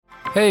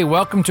Hey,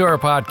 welcome to our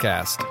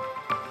podcast.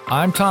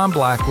 I'm Tom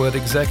Blackwood,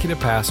 Executive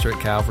Pastor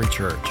at Calvary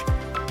Church.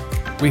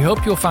 We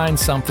hope you'll find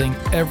something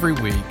every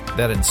week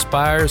that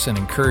inspires and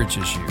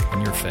encourages you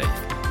in your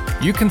faith.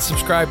 You can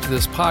subscribe to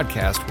this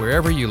podcast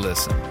wherever you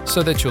listen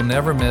so that you'll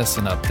never miss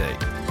an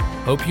update.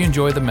 Hope you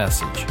enjoy the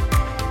message.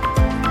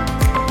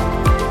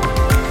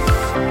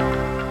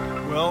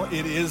 Well,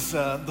 it is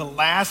the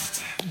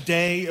last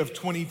day of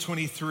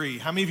 2023.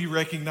 How many of you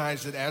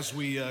recognize that as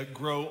we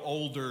grow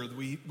older,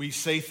 we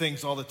say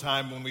things all the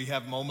time when we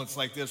have moments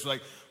like this,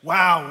 like,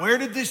 wow, where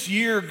did this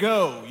year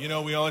go? You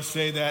know, we always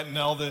say that, and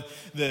all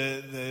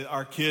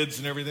our kids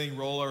and everything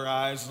roll our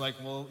eyes like,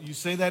 well, you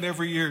say that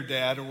every year,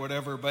 Dad, or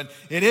whatever. But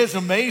it is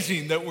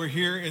amazing that we're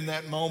here in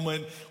that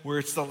moment where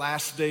it's the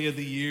last day of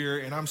the year,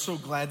 and I'm so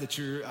glad that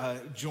you're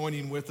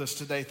joining with us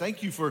today.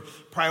 Thank you for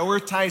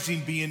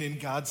prioritizing being in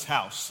God's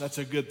house. That's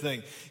a good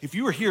thing. If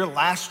you were here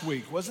last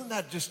week, wasn't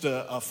that just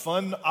a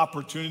fun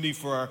opportunity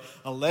for our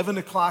 11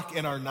 o'clock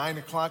and our 9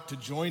 o'clock to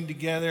join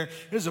together?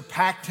 It was a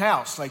packed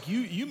house. Like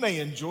you may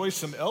enjoy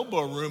some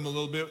elbow room a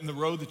little bit in the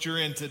row that you're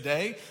in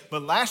today,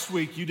 but last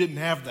week you didn't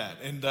have that.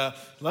 And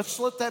let's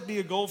let that be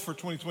a goal for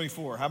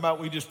 2024. How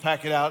about we just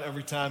pack it out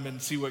every time and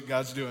see what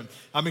God's doing?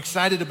 I'm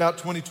excited about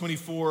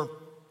 2024.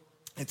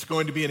 It's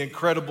going to be an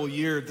incredible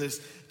year.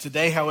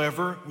 Today,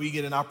 however, we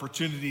get an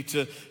opportunity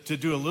to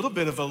do a little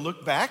bit of a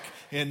look back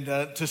and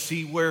to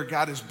see where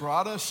God has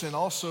brought us, and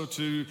also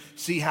to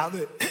see how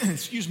that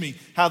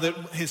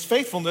His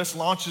faithfulness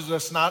launches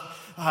us not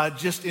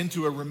just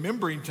into a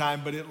remembering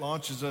time, but it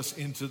launches us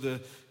into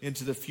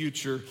the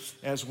future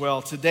as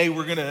well. Today,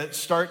 we're going to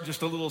start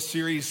just a little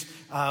series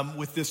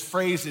with this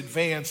phrase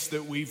 "advance"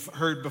 that we've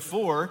heard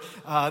before.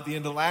 At the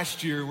end of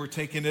last year, we're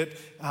taking it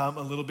a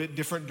little bit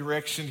different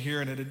direction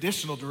here, and an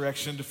additional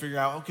direction to figure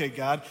out, okay,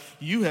 God,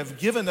 you have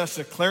given us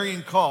a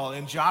clarion call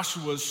in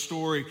Joshua's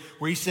story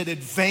where he said,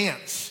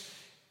 advance.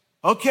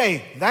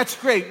 Okay, that's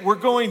great. We're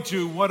going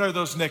to, what are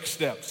those next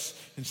steps?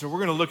 And so we're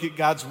going to look at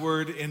God's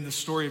word in the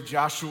story of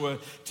Joshua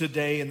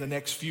today in the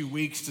next few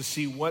weeks to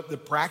see what the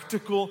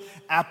practical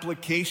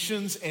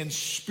applications and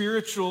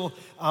spiritual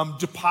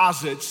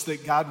deposits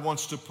that God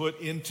wants to put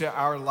into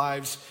our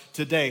lives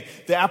today.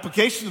 The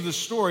application of the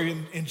story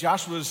in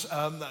Joshua's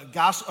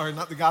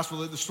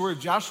the story of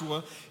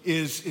Joshua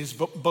is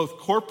both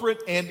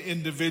corporate and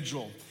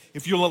individual.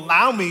 If you'll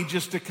allow me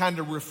just to kind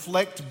of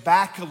reflect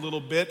back a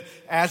little bit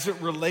as it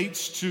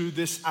relates to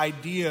this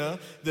idea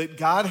that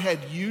God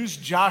had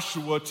used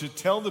Joshua to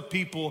tell the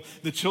people,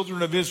 the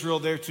children of Israel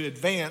there, to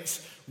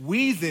advance,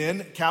 we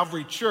then,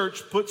 Calvary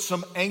Church, put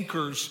some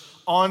anchors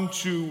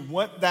onto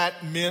what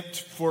that meant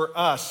for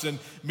us. And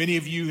many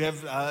of you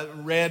have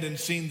read and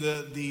seen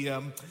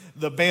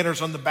the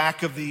banners on the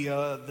back of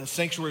the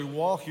sanctuary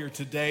wall here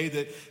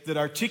today that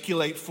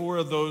articulate four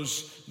of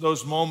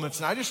those moments.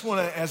 And I just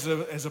want to,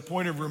 as a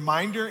point of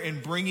reminder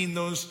and bringing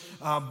those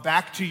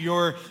back to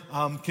your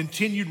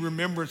continued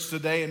remembrance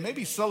today, and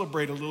maybe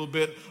celebrate a little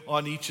bit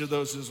on each of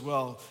those as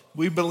well.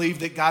 We believe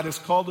that God has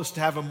called us to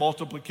have a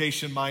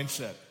multiplication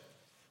mindset.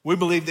 We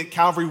believe that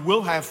Calvary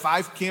will have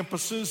 5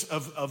 campuses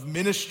of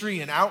ministry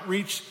and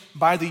outreach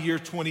by the year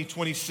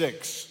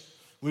 2026.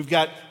 We've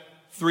got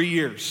 3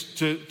 years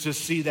to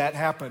see that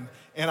happen.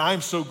 And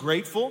I'm so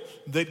grateful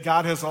that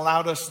God has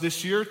allowed us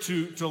this year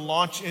to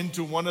launch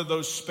into one of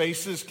those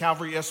spaces.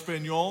 Calvary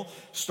Espanol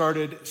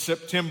started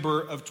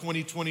September of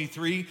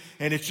 2023,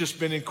 and it's just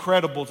been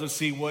incredible to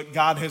see what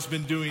God has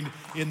been doing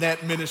in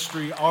that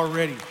ministry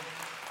already.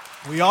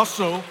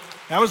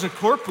 That was a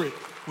corporate.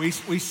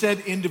 We said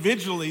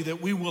individually that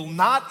we will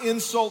not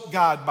insult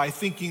God by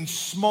thinking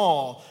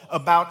small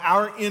about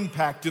our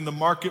impact in the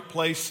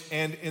marketplace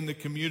and in the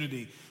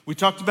community. We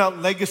talked about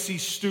legacy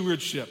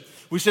stewardship.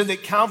 We said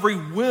that Calvary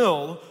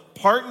will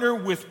partner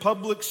with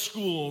public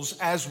schools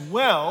as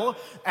well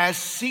as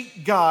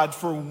seek God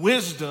for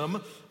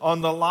wisdom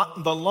on the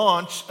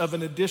launch of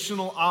an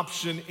additional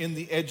option in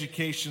the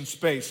education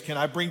space. Can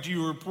I bring to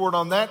you a report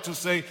on that to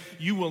say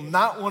you will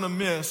not want to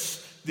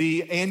miss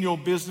the annual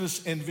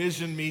business and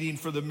vision meeting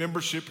for the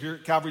membership here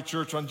at Calvary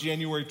Church on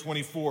January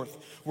 24th.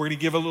 We're going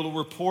to give a little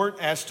report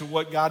as to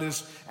what God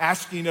is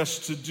asking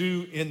us to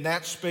do in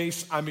that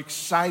space. I'm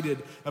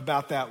excited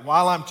about that.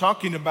 While I'm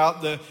talking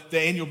about the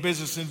annual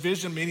business and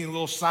vision meeting, a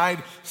little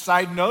side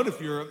note,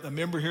 if you're a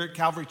member here at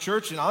Calvary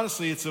Church, and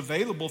honestly, it's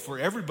available for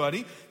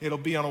everybody. It'll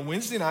be on a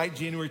Wednesday night,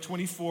 January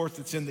 24th.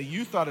 It's in the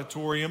youth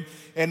auditorium,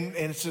 and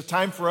it's a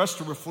time for us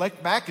to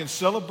reflect back and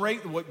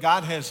celebrate what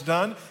God has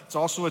done. It's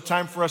also a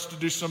time for us to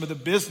do some of the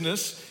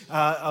business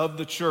of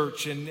the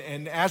church.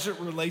 And as it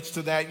relates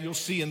to that, you'll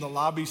see in the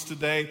lobbies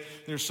today,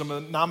 there's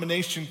some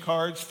nomination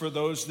cards for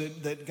those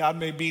that God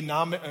may be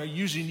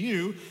using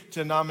you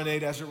to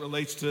nominate as it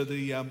relates to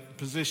the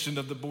position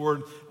of the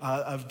board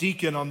of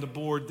deacon on the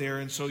board there.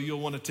 And so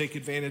you'll want to take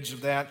advantage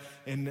of that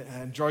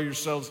and draw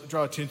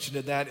attention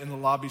to that in the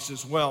lobbies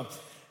as well.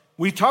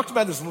 We talked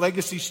about this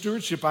legacy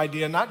stewardship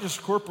idea, not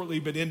just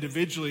corporately, but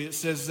individually. It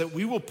says that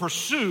we will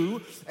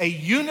pursue a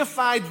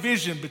unified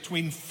vision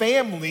between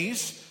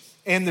families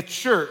and the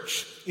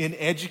church in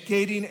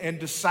educating and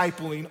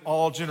discipling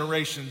all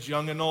generations,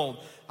 young and old.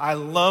 I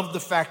love the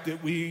fact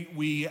that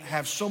we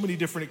have so many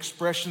different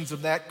expressions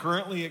of that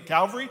currently at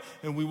Calvary,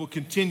 and we will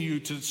continue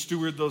to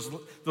steward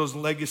those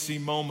legacy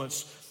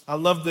moments. I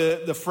love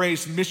the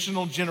phrase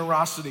missional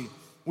generosity.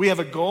 We have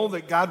a goal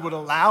that God would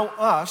allow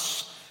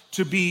us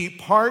to be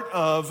part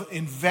of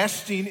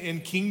investing in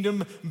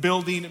kingdom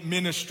building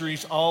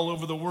ministries all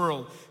over the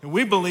world. And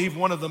we believe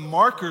one of the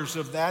markers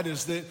of that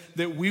is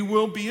that we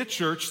will be a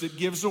church that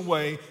gives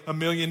away $1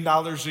 million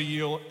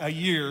a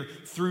year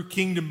through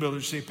kingdom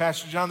builders. You say,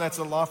 Pastor John, that's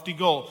a lofty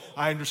goal.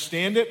 I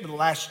understand it, but the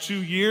last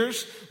 2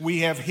 years,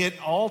 we have hit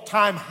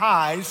all-time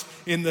highs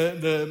in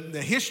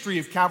the history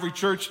of Calvary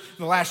Church. In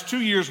the last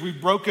 2 years, we've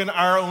broken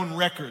our own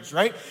records,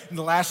 right? In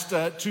the last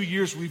 2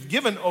 years, we've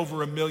given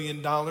over $1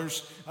 million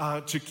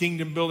to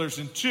kingdom builders.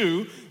 In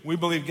 2, we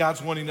believe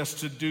God's wanting us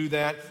to do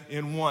that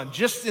in 1.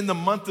 Just in the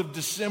month of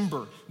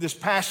December, this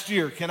past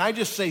year, can I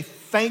just say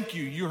thank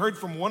you? You heard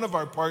from one of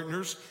our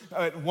partners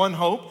at One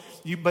Hope,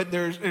 but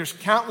there's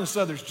countless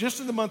others. Just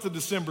in the month of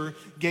December,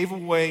 gave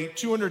away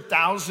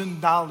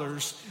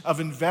 $200,000 of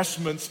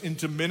investments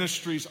into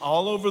ministries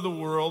all over the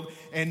world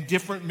and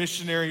different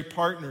missionary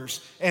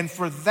partners. And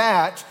for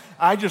that,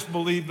 I just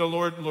believe the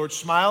Lord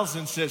smiles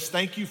and says,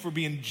 thank you for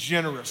being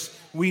generous.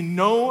 We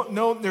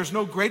know there's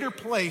no greater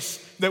place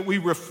that we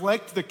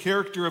reflect the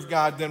character of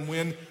God than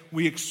when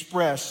we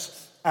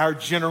express our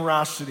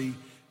generosity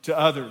to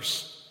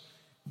others.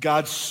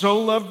 God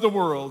so loved the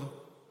world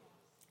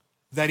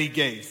that he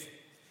gave.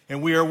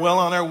 And we are well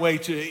on our way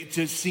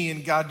to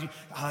seeing God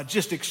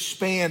just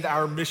expand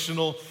our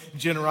missional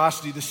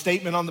generosity. The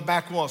statement on the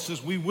back wall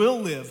says, we will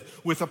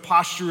live with a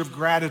posture of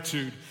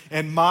gratitude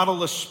and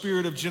model a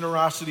spirit of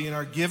generosity in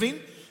our giving,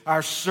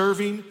 our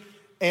serving,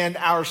 and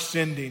our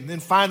sending. Then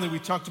finally, we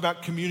talked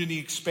about community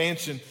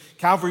expansion.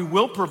 Calvary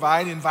will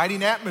provide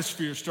inviting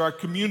atmospheres to our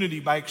community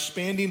by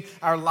expanding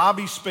our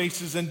lobby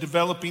spaces and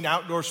developing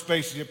outdoor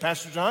spaces. Yeah,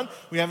 Pastor John,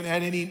 we haven't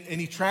had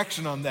any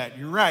traction on that.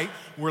 You're right.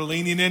 We're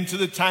leaning into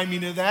the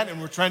timing of that,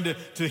 and we're trying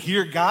to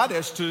hear God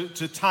as to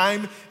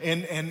time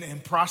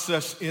and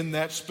process in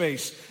that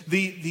space.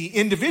 The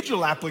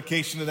individual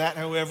application of that,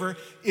 however,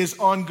 is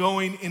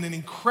ongoing in an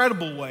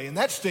incredible way. And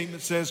that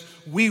statement says,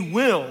 we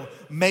will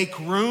make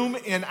room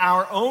in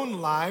our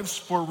own lives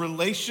for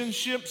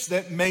relationships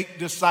that make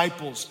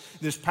disciples.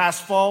 This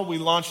past fall, we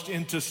launched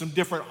into some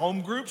different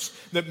home groups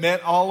that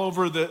met all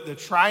over the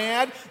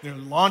Triad. They're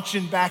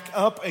launching back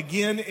up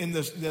again in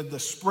the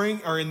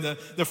spring or in the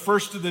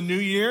first of the new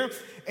year.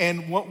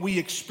 And what we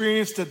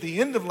experienced at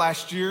the end of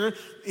last year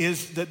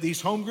is that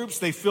these home groups,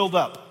 they filled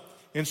up.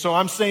 And so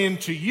I'm saying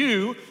to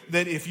you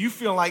that if you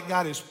feel like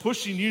God is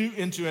pushing you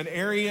into an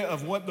area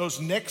of what those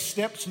next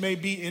steps may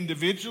be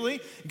individually,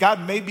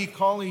 God may be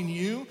calling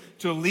you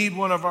to lead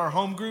one of our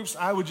home groups,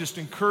 I would just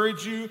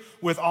encourage you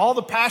with all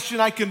the passion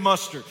I can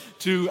muster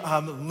to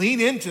lean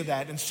into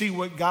that and see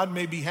what God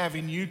may be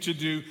having you to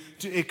do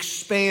to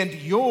expand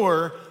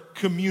your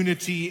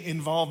community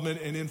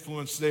involvement and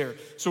influence there.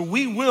 So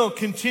we will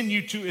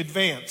continue to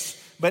advance.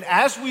 But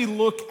as we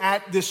look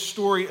at this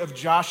story of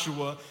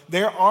Joshua,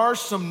 there are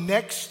some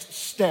next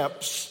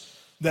steps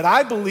that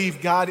I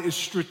believe God is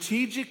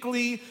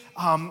strategically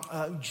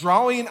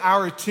drawing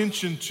our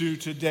attention to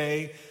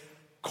today,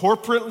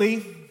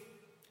 corporately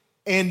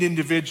and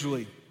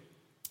individually.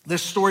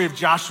 This story of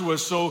Joshua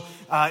is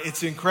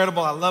it's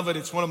incredible. I love it.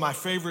 It's one of my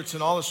favorites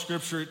in all of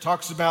Scripture. It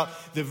talks about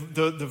the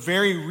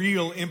very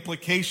real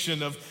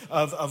implication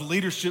of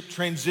leadership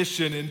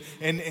transition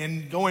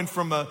and going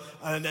from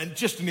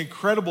just an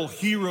incredible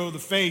hero of the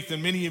faith.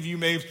 And many of you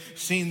may have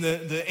seen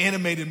the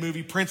animated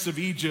movie Prince of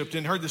Egypt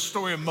and heard the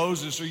story of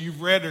Moses, or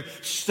you've read or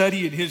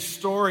studied his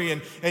story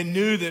and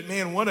knew that,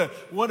 man,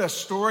 what a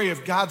story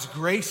of God's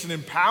grace and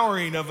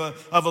empowering of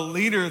a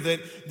leader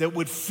that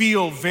would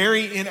feel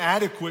very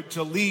inadequate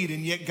to lead.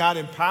 And yet God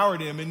empowered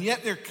him. And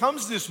yet there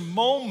comes this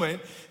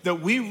moment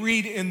that we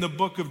read in the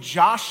book of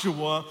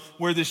Joshua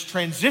where this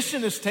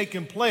transition has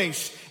taken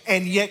place,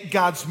 and yet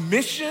God's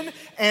mission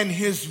and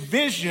his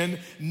vision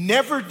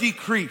never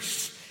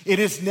decrease. It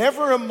is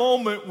never a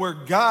moment where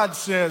God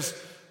says,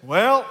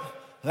 well,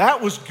 that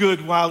was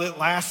good while it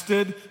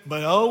lasted,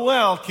 but oh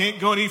well, can't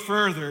go any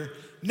further.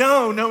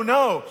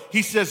 No.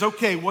 He says,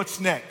 okay,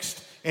 what's next?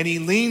 And he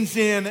leans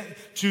in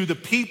to the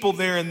people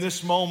there in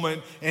this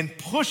moment and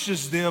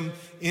pushes them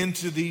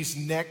into these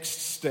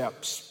next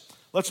steps.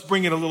 Let's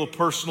bring it a little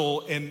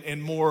personal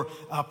and more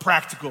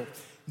practical.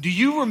 Do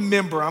you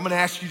remember, I'm going to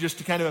ask you just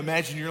to kind of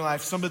imagine in your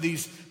life some of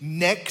these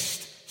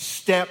next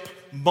step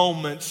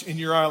moments in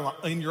your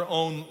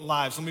own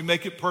lives. Let me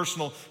make it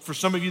personal. For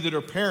some of you that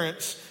are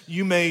parents,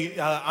 you may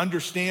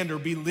understand or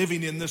be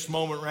living in this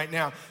moment right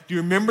now. Do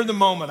you remember the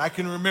moment? I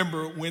can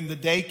remember when the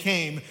day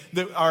came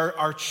that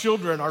our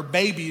children, our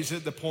babies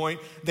at the point,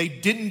 they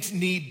didn't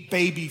need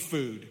baby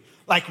food.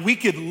 Like we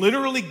could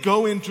literally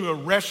go into a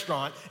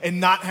restaurant and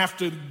not have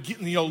to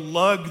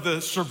lug the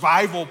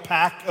survival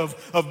pack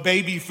of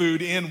baby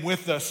food in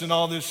with us and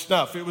all this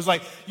stuff. It was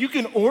like you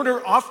can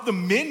order off the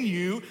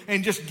menu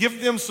and just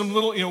give them some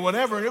little,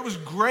 whatever. And it was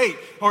great.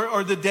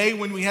 Or the day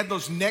when we had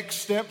those next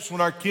steps when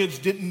our kids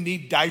didn't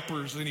need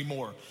diapers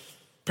anymore.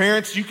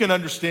 Parents, you can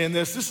understand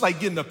this. This is like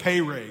getting a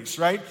pay raise,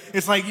 right?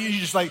 It's like you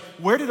just like,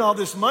 where did all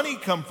this money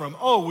come from?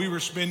 Oh, we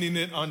were spending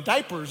it on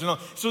diapers and all.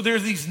 So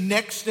there's these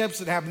next steps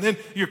that happen. Then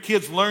your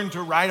kids learn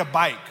to ride a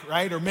bike,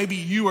 right? Or maybe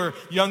you are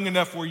young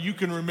enough where you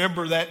can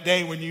remember that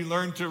day when you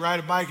learned to ride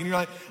a bike and you're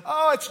like,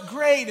 oh, it's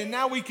great. And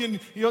now we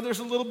can, there's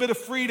a little bit of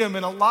freedom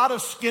and a lot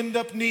of skinned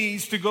up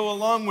knees to go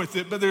along with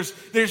it. But there's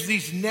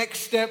these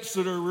next steps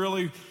that are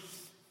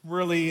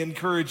really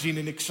encouraging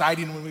and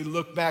exciting when we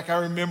look back. I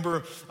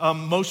remember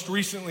most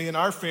recently in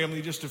our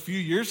family, just a few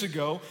years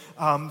ago,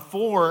 right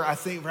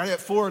at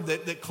 4,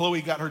 that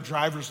Chloe got her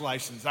driver's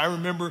license. I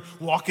remember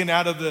walking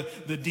out of the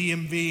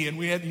DMV and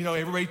we had,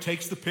 everybody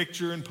takes the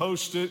picture and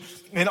posts it.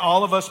 And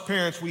all of us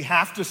parents, we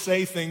have to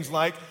say things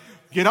like,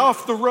 get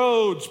off the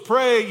roads,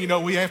 pray.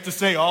 We have to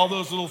say all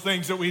those little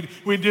things that we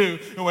do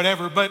or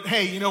whatever. But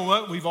hey, you know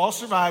what? We've all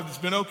survived. It's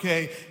been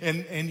okay.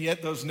 And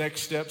yet those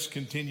next steps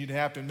continue to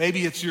happen.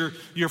 Maybe it's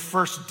your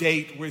first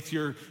date with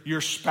your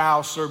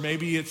spouse, or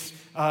maybe it's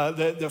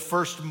the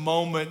first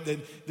moment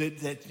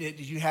that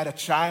you had a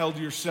child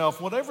yourself.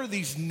 Whatever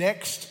these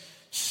next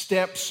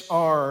steps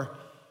are,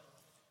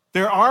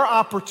 there are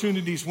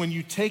opportunities when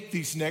you take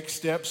these next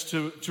steps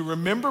to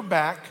remember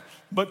back,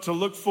 but to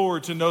look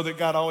forward, to know that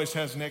God always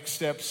has next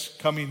steps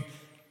coming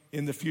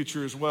in the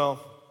future as well.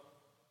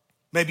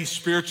 Maybe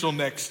spiritual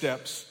next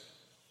steps.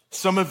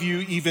 Some of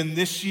you, even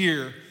this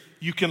year,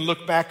 you can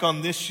look back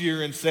on this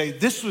year and say,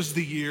 this was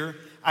the year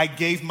I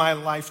gave my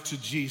life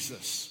to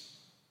Jesus.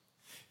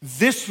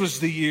 This was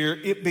the year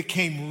it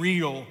became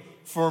real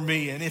for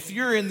me. And if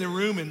you're in the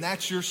room and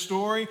that's your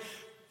story,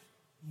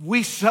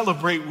 we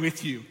celebrate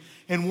with you.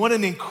 And what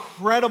an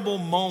incredible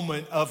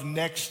moment of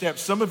next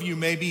steps. Some of you,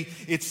 maybe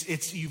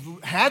it's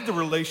you've had the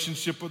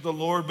relationship with the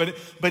Lord,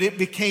 but it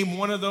became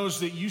one of those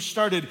that you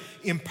started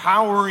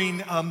empowering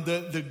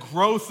the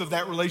growth of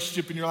that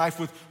relationship in your life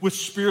with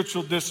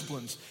spiritual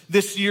disciplines.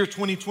 This year,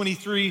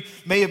 2023,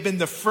 may have been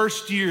the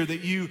first year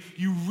that you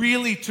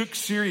really took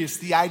serious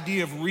the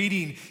idea of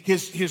reading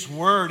His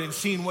Word and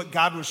seeing what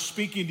God was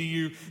speaking to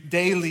you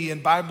daily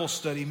in Bible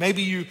study.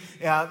 Maybe you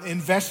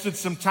invested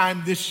some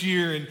time this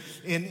year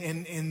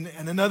in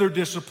another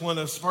discipline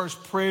as far as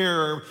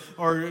prayer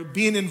or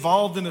being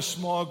involved in a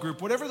small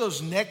group. Whatever those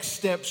next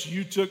steps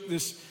you took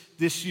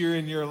this year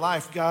in your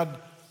life, God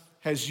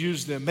has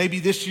used them. Maybe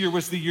this year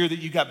was the year that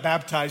you got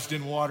baptized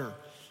in water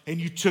and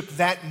you took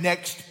that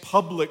next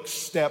public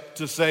step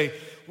to say,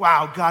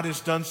 wow, God has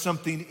done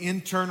something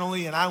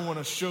internally and I want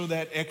to show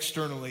that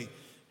externally.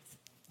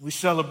 We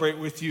celebrate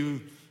with you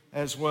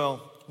as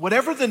well.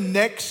 Whatever the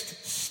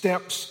next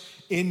steps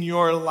in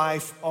your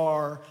life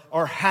are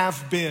or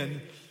have been,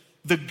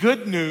 the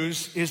good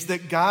news is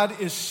that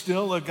God is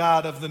still a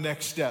God of the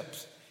next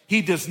steps.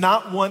 He does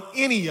not want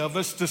any of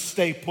us to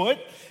stay put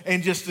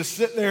and just to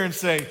sit there and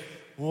say,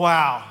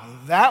 wow,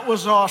 that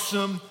was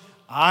awesome,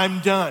 I'm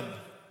done.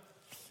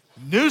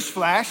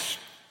 Newsflash,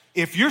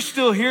 if you're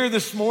still here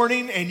this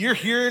morning and you're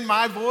hearing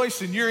my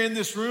voice and you're in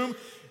this room,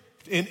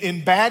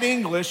 in bad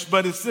English,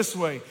 but it's this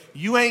way,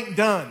 you ain't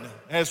done,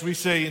 as we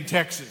say in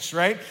Texas,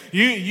 right?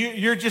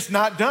 You're just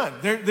not done.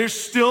 There's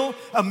still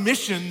a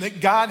mission that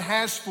God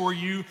has for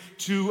you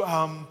to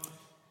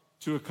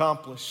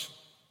accomplish.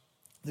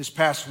 This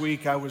past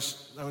week, I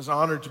was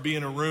honored to be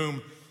in a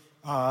room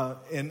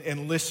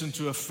and listen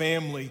to a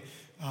family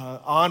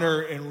honor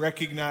and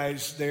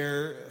recognize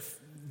their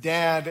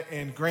dad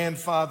and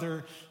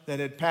grandfather that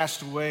had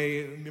passed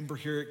away. I remember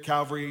here at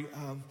Calvary,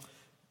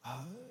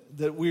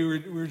 that we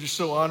were just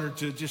so honored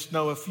to just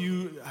know a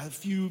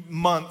few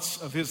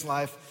months of his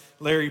life.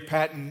 Larry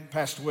Patton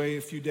passed away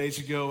a few days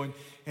ago,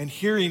 and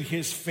hearing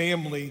his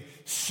family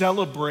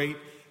celebrate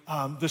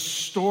the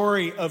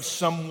story of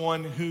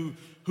someone who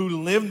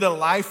lived a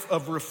life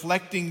of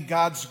reflecting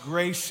God's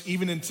grace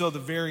even until the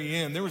very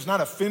end. There was not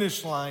a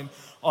finish line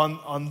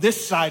on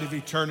this side of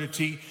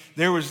eternity.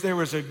 There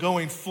was a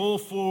going full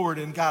forward,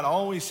 and God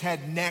always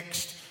had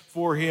next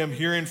for him,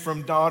 hearing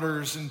from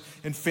daughters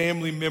and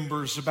family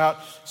members about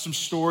some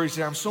stories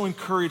there. I'm so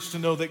encouraged to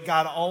know that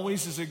God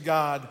always is a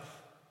God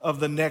of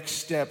the next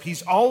step.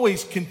 He's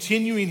always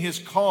continuing His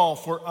call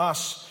for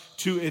us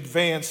to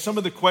advance. Some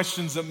of the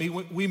questions that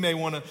we may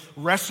want to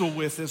wrestle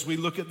with as we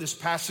look at this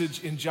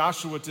passage in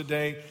Joshua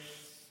today: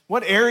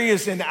 what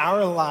areas in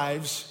our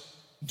lives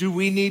do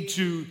we need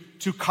to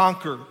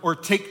conquer or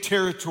take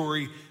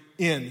territory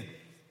in?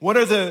 What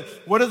are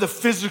the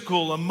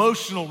physical,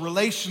 emotional,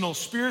 relational,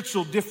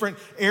 spiritual, different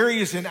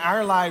areas in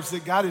our lives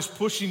that God is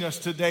pushing us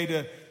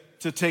today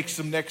take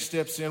some next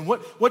steps in?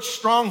 What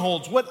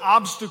strongholds, what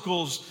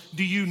obstacles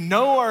do you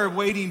know are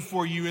waiting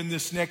for you in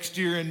this next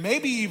year? And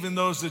maybe even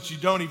those that you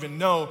don't even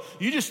know.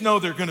 You just know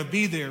they're going to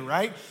be there,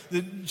 right?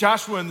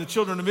 Joshua and the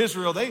children of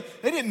Israel, they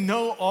didn't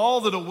know all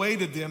that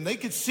awaited them. They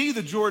could see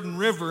the Jordan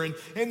River,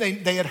 and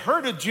they had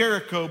heard of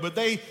Jericho, but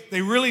they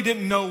really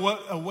didn't know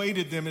what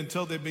awaited them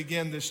until they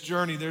began this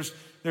journey.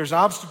 There's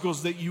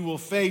obstacles that you will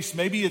face.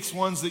 Maybe it's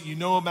ones that you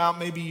know about,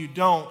 maybe you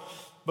don't.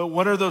 But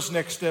what are those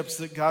next steps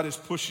that God is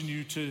pushing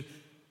you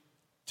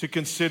to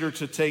consider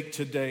to take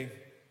today?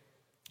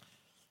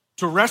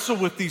 To wrestle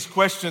with these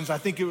questions, I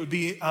think it would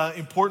be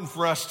important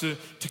for us to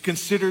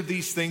consider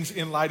these things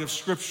in light of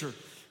Scripture.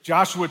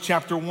 Joshua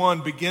chapter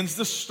 1 begins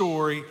the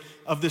story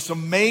of this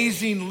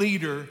amazing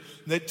leader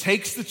that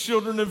takes the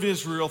children of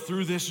Israel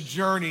through this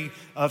journey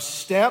of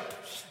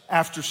step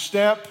after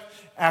step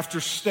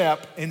after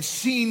step and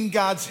seeing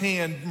God's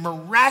hand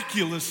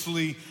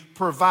miraculously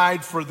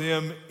provide for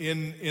them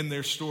in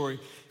their story.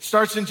 It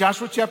starts in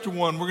Joshua chapter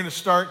 1. We're going to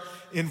start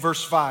in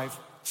verse 5. It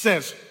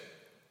says,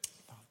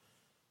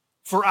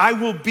 "For I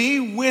will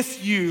be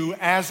with you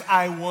as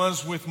I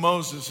was with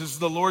Moses." This is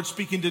the Lord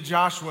speaking to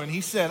Joshua, and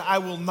he said, "I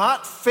will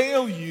not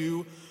fail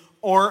you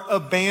or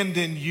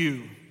abandon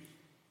you.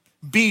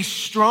 Be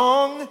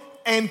strong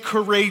and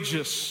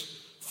courageous,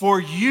 for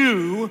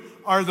you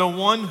are the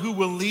one who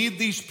will lead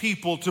these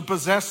people to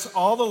possess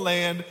all the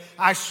land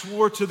I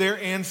swore to their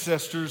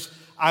ancestors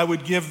I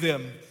would give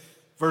them."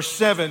 Verse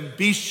 7,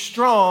 "Be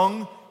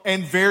strong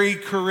and very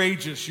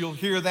courageous." You'll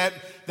hear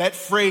that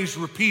phrase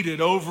repeated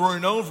over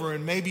and over,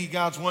 and maybe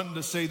God's wanting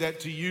to say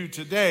that to you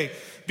today.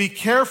 "Be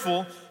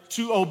careful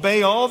to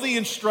obey all the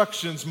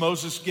instructions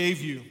Moses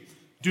gave you.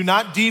 Do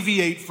not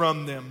deviate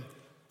from them,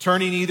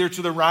 turning either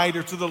to the right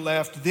or to the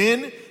left.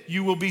 Then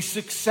you will be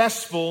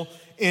successful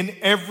in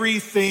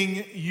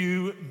everything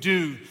you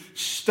do.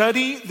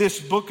 Study this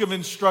book of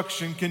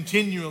instruction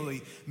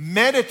continually.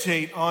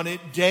 Meditate on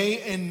it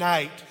day and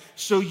night,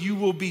 so you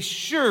will be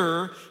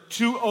sure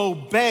to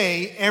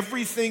obey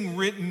everything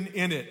written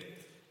in it.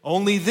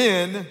 Only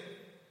then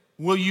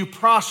will you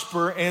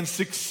prosper and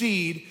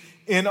succeed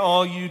in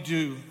all you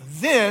do.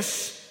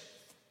 This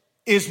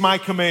is my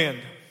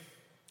command.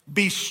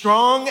 Be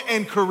strong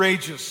and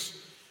courageous.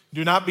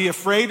 Do not be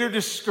afraid or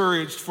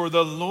discouraged, for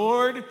the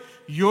Lord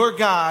your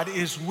God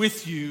is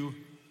with you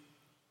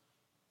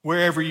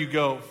wherever you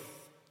go."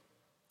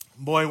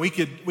 Boy, we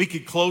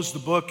could close the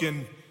book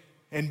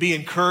and be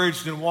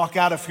encouraged and walk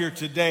out of here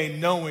today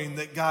knowing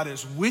that God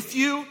is with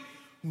you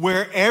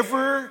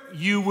wherever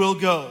you will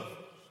go.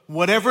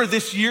 Whatever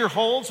this year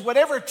holds,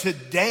 whatever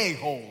today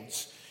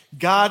holds,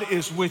 God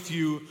is with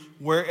you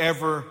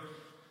wherever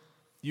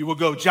you will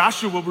go.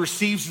 Joshua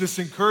receives this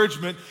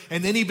encouragement,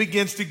 and then he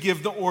begins to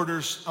give the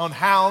orders on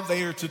how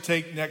they are to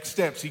take next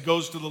steps. He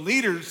goes to the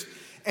leaders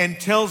and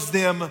tells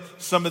them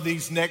some of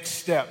these next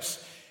steps.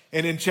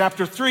 And in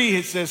chapter 3,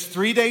 it says,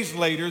 3 days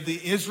later,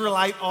 the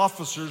Israelite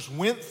officers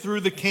went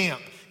through the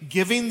camp,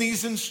 giving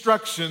these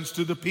instructions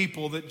to the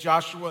people that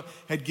Joshua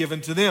had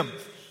given to them.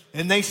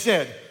 And they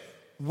said,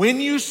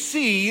 "When you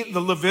see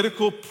the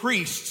Levitical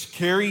priests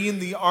carrying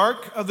the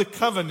Ark of the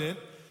Covenant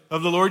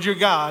of the Lord your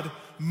God,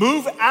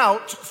 move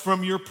out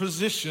from your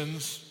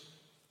positions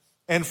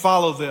and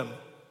follow them.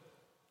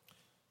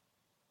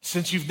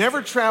 Since you've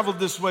never traveled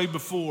this way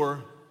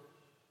before,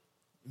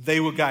 they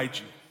will guide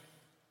you."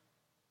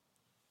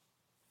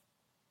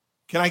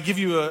 Can I give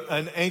you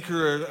an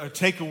anchor, a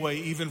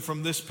takeaway even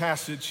from this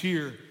passage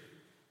here?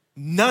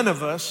 None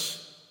of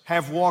us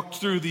have walked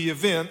through the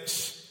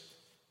events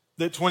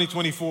that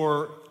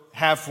 2024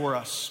 have for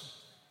us.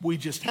 We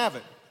just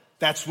haven't.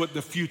 That's what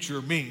the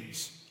future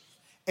means.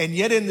 And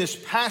yet in this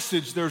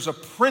passage, there's a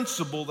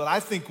principle that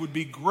I think would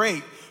be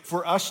great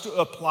for us to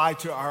apply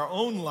to our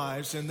own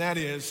lives, and that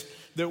is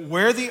that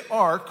where the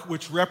ark,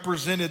 which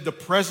represented the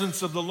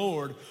presence of the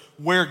Lord,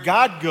 where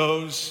God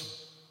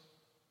goes,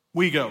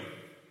 we go.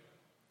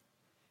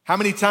 How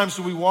many times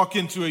do we walk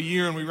into a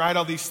year and we write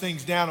all these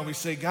things down and we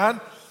say,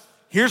 "God,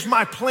 here's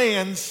my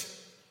plans.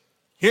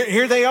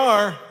 Here they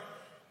are.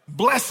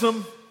 Bless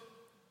them."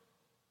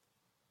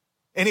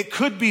 And it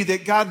could be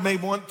that God may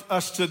want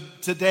us to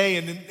today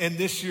and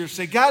this year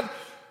say, "God,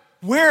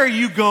 where are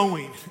you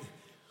going?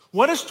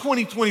 What does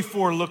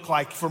 2024 look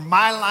like for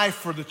my life,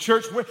 for the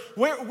church?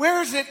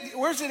 Where's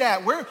it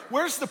at?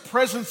 Where's the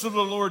presence of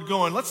the Lord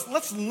going?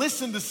 Let's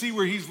listen to see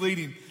where He's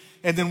leading,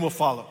 and then we'll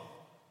follow.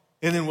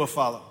 And then we'll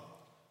follow."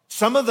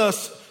 Some of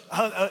us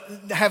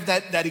have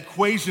that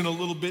equation a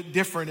little bit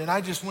different, and I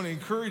just want to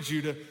encourage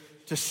you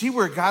to see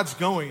where God's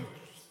going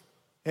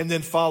and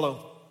then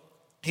follow.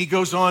 He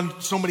goes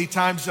on so many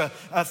times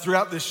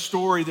throughout this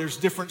story. There's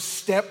different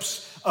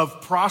steps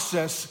of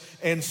process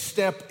and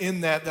step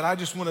in that I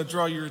just want to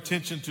draw your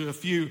attention to a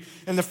few.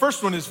 And the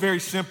first one is very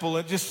simple.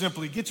 It just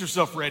simply get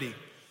yourself ready.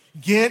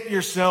 Get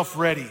yourself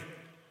ready.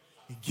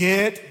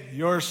 Get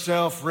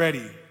yourself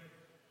ready.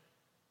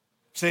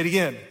 Say it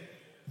again.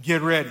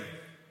 Get ready.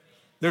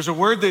 There's a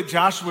word that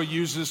Joshua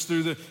uses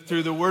through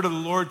the word of the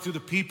Lord to the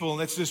people,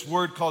 and it's this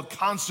word called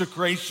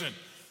consecration.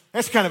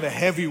 That's kind of a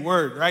heavy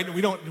word, right?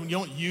 We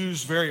don't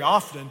use very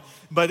often,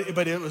 but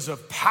it was a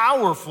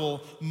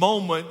powerful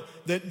moment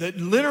that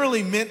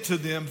literally meant to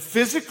them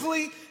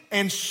physically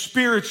and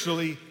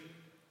spiritually,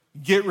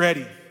 get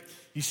ready.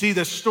 You see,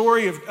 the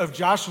story of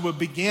Joshua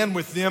began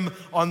with them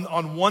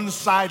on one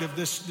side of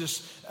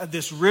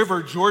this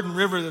river, Jordan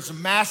River. That's a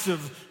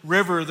massive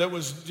river that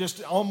was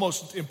just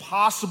almost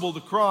impossible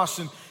to cross.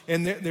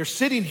 And they're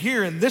sitting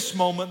here in this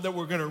moment that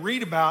we're going to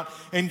read about,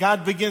 and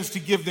God begins to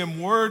give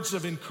them words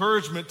of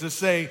encouragement to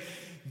say,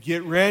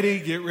 get ready,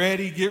 get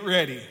ready, get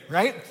ready,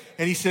 right?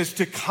 And he says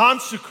to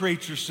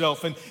consecrate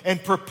yourself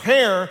and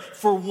prepare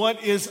for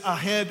what is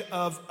ahead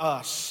of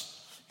us.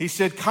 He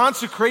said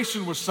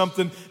consecration was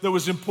something that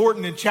was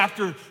important. In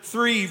chapter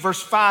 3, verse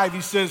 5,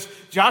 he says,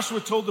 Joshua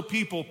told the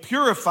people,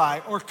 purify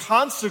or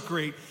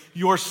consecrate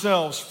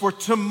yourselves, for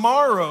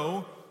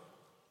tomorrow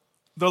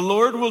the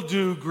Lord will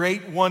do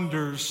great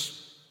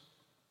wonders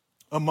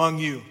among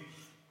you.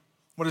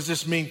 What does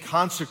this mean,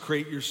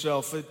 consecrate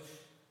yourself?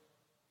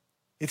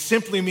 It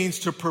simply means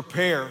to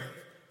prepare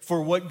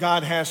for what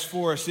God has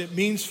for us. It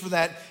means for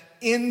that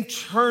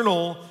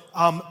internal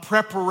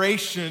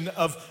preparation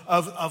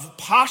of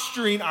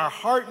posturing our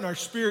heart and our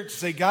spirit to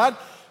say, God,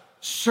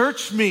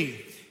 search me.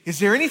 Is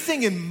there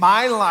anything in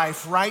my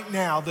life right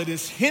now that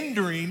is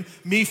hindering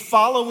me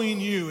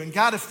following you? And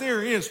God, if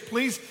there is,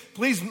 please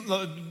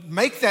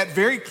make that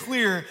very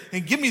clear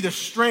and give me the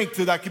strength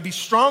that I could be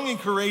strong and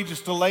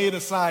courageous to lay it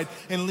aside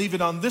and leave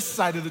it on this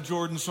side of the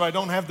Jordan so I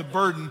don't have the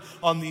burden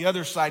on the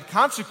other side.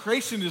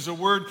 Consecration is a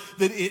word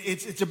that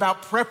it's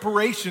about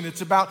preparation.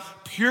 It's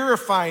about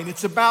purifying.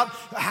 It's about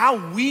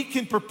how we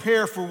can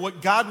prepare for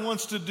what God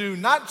wants to do,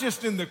 not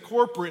just in the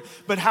corporate,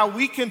 but how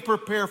we can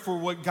prepare for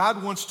what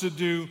God wants to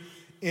do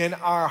in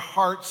our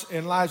hearts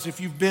and lives. If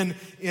you've been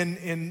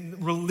in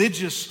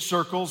religious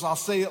circles, I'll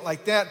say it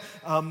like that,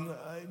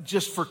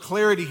 just for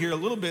clarity here a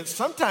little bit.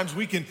 Sometimes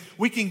we can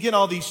get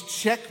all these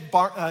check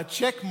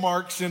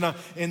marks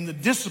in the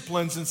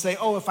disciplines and say,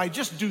 oh, if I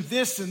just do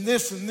this and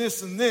this and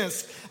this and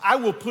this, I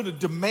will put a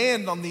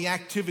demand on the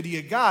activity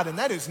of God. And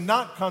that is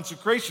not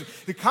consecration.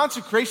 The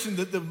consecration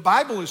that the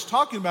Bible is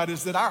talking about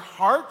is that our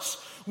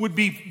hearts would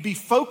be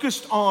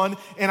focused on,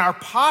 and our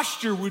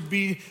posture would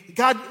be,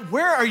 God,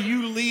 where are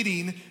you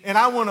leading? And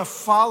I want to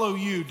follow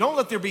you. Don't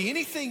let there be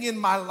anything in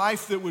my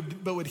life that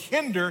would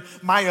hinder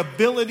my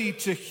ability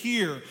to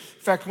hear. In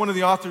fact, one of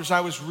the authors I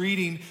was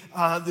reading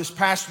this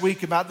past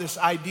week about this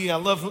idea, I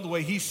love the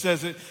way he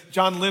says it.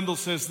 John Lindell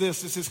says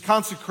this. It says,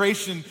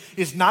 consecration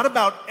is not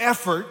about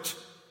effort.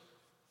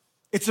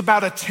 It's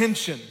about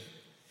attention.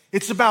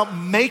 It's about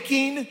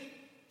making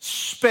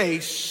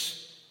space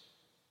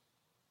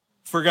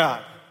for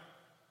God.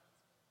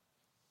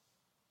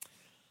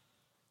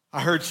 I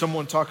heard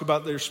someone talk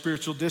about their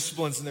spiritual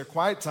disciplines in their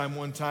quiet time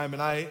one time,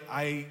 and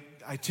I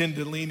tend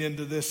to lean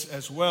into this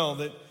as well,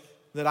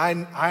 that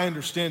I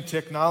understand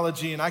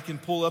technology, and I can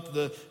pull up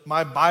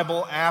my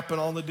Bible app and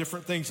all the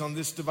different things on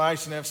this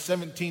device and have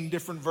 17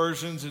 different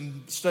versions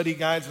and study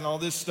guides and all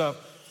this stuff.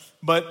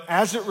 But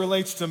as it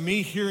relates to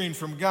me hearing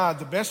from God,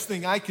 the best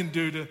thing I can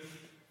do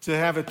to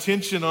have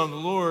attention on the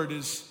Lord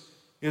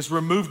is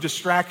remove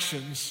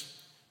distractions.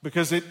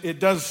 Because it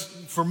does,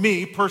 for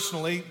me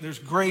personally, there's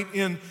great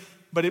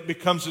but it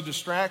becomes a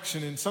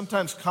distraction. And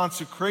sometimes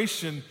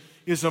consecration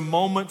is a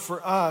moment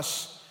for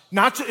us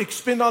not to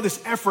expend all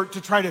this effort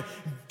to try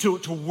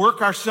to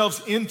work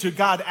ourselves into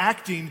God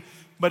acting,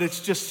 but it's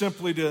just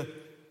simply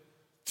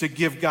to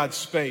give God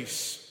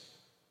space.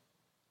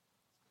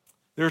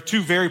 There are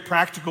two very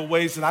practical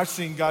ways that I've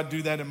seen God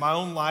do that in my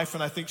own life,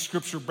 and I think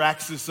Scripture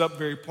backs this up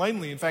very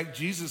plainly. In fact,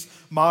 Jesus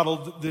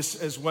modeled this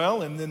as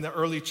well, and then the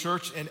early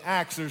church in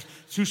Acts. There's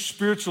two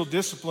spiritual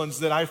disciplines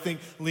that I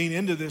think lean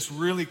into this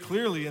really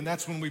clearly, and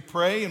that's when we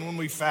pray and when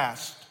we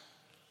fast.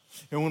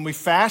 And when we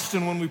fast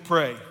and when we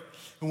pray.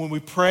 And when we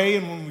pray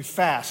and when we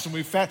fast. And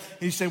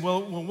you say,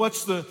 well,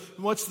 what's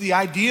the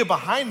idea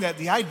behind that?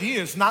 The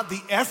idea is not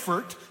the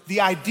effort.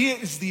 The idea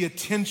is the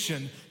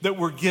attention that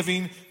we're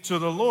giving to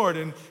the Lord.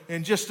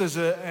 And just as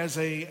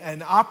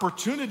an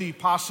opportunity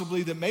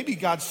possibly that maybe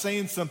God's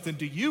saying something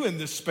to you in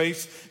this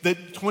space,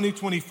 that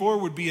 2024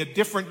 would be a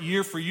different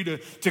year for you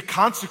to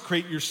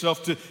consecrate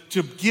yourself,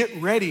 to get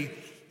ready.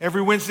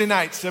 Every Wednesday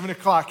night, 7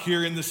 o'clock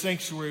here in the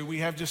sanctuary, we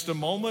have just a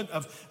moment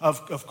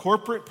of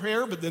corporate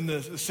prayer, but then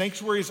the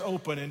sanctuary is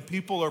open and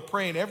people are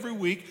praying every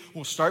week.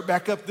 We'll start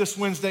back up this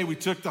Wednesday. We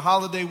took the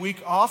holiday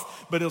week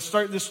off, but it'll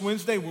start this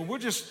Wednesday where we'll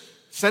just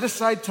set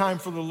aside time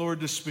for the Lord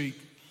to speak.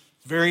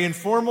 It's very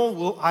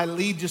informal. I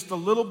lead just a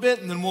little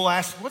bit, and then we'll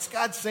ask, what's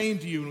God saying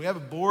to you? And we have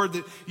a board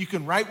that you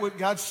can write what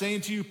God's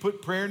saying to you,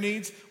 put prayer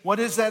needs. What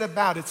is that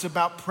about? It's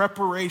about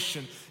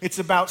preparation. It's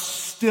about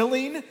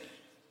stilling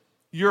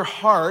your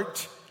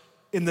heart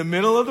in the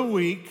middle of the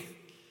week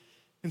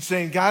and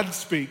saying, God,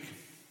 speak.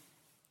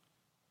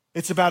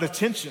 It's about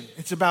attention.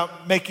 It's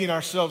about making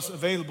ourselves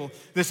available.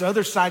 This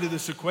other side of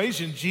this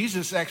equation,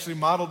 Jesus actually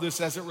modeled this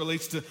as it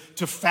relates to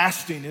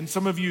fasting. And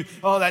some of you,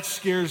 that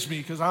scares me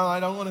because I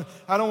don't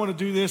want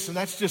to do this, and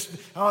that's just,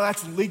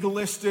 that's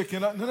legalistic.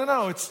 And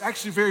no, it's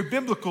actually very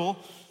biblical.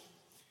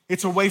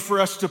 It's a way for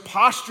us to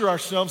posture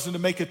ourselves and to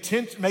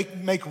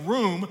make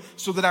room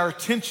so that our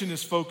attention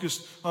is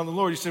focused on the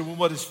Lord. You say, well,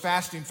 what is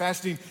fasting?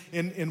 Fasting,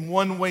 in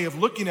one way of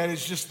looking at it,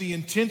 is just the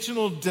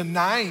intentional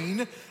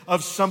denying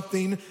of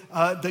something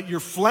that your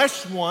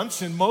flesh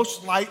wants, and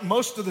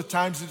most of the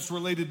times it's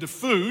related to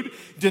food,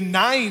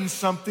 denying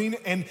something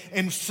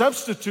and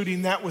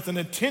substituting that with an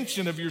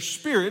intention of your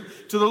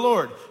spirit to the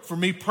Lord. For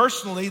me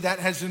personally, that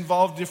has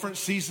involved different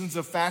seasons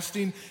of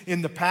fasting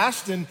in the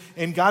past,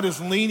 and God is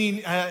leaning,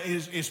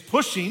 is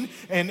pushing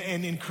and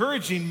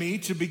encouraging me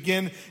to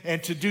begin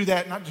and to do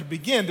that, not to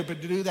begin, but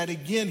to do that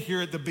again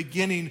here at the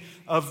beginning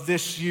of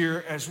this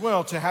year as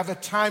well, to have a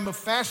time of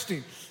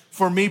fasting.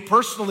 For me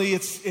personally,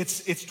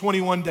 it's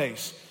 21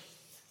 days.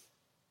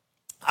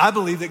 I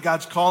believe that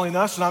God's calling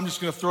us, and I'm just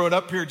going to throw it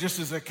up here just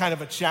as a kind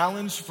of a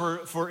challenge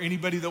for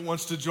anybody that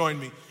wants to join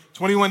me.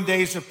 21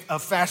 days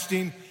of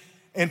fasting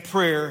and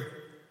prayer.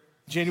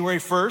 January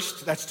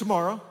 1st, that's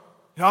tomorrow.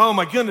 Oh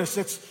my goodness,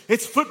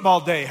 it's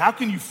football day. How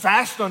can you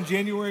fast on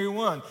January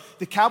 1?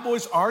 The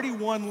Cowboys already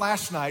won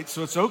last night,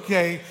 so it's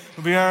okay.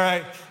 It'll be all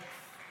right.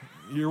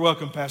 You're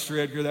welcome, Pastor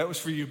Edgar. That was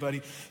for you,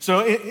 buddy. So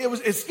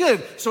it's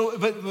good. So,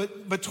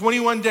 but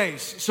 21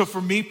 days. So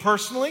for me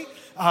personally,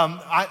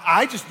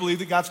 I just believe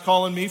that God's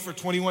calling me for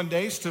 21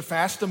 days to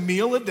fast a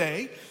meal a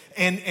day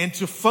and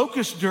to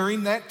focus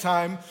during that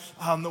time.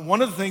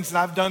 One of the things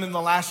that I've done in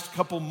the last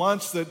couple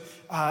months that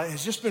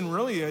has just been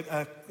really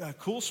a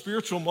cool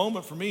spiritual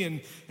moment for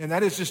me, and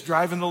that is just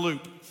driving the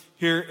loop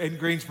here in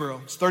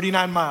Greensboro. It's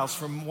 39 miles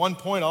from one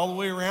point all the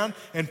way around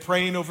and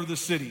praying over the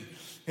city.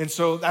 And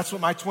so that's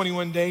what my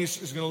 21 days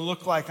is going to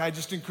look like. I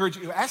just encourage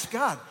you, ask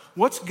God,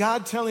 what's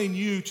God telling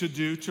you to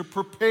do to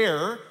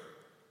prepare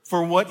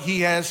for what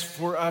he has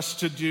for us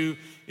to do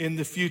in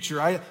the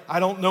future? I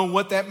don't know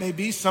what that may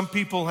be. Some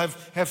people have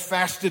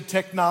fasted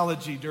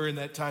technology during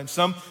that time.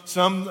 Some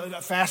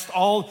fast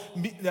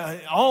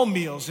all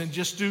meals and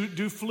just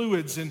do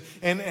fluids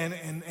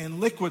and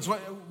liquids.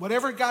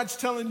 Whatever God's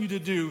telling you to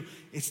do,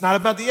 it's not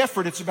about the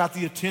effort, it's about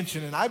the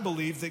attention. And I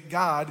believe that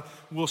God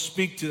will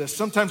speak to us.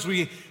 Sometimes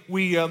we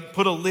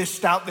put a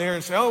list out there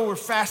and say, oh, we're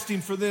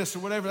fasting for this or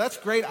whatever. That's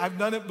great. I've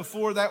done it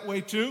before that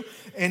way too.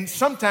 And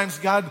sometimes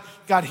God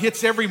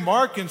hits every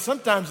mark, and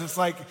sometimes it's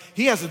like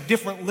he has a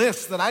different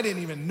list that I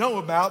didn't even know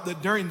about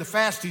that during the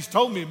fast he's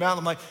told me about.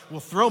 I'm like, well,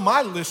 throw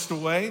my list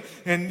away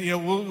and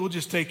we'll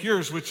just take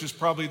yours, which is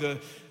probably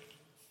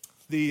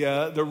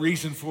the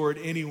reason for it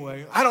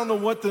anyway. I don't know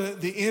what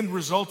the end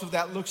result of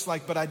that looks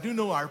like, but I do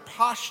know our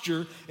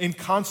posture in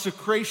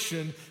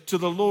consecration to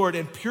the Lord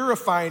and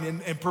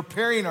purifying and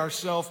preparing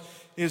ourselves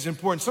is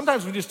important.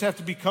 Sometimes we just have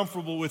to be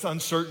comfortable with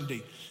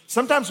uncertainty.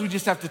 Sometimes we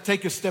just have to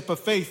take a step of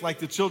faith like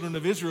the children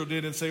of Israel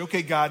did and say,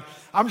 okay, God,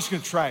 I'm just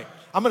going to try it.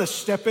 I'm going to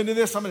step into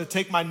this. I'm going to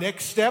take my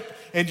next step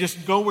and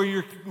just go where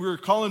you're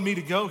calling me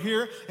to go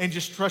here and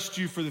just trust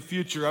you for the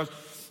future.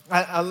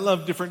 I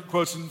love different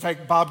quotes. In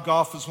fact, Bob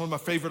Goff is one of my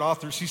favorite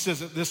authors. He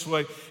says it this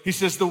way. He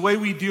says, the way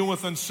we deal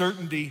with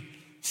uncertainty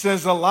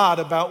says a lot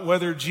about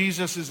whether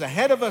Jesus is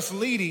ahead of us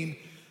leading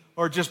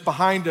or just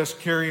behind us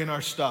carrying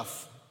our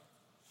stuff.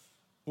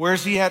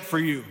 Where's he at for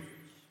you?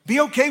 Be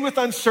okay with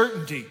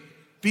uncertainty.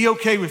 Be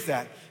okay with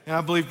that. And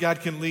I believe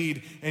God can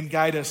lead and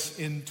guide us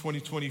in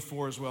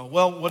 2024 as well.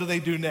 Well, what do they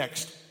do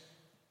next?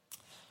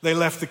 They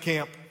left the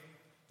camp.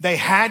 They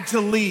had to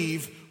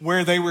leave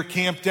where they were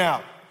camped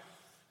out.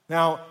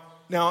 Now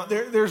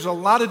there's a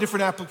lot of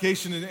different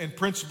application and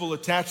principle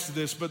attached to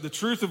this, but the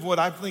truth of what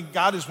I think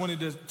God is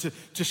wanting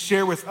to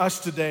share with us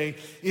today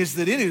is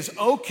that it is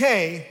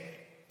okay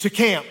to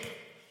camp.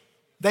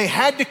 They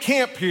had to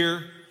camp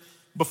here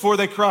before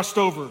they crossed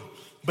over,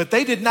 but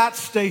they did not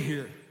stay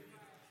here.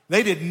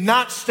 They did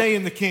not stay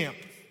in the camp.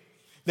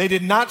 They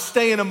did not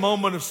stay in a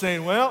moment of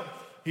saying, well,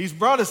 he's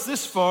brought us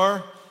this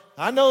far.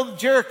 I know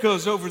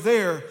Jericho's over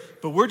there,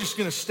 but we're just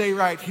going to stay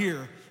right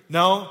here.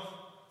 No.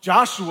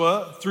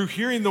 Joshua, through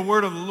hearing the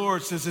word of the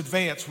Lord, says,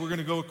 advance. We're going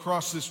to go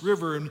across this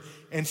river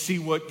and see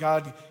what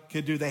God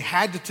can do. They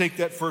had to take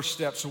that first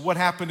step. So what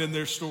happened in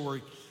their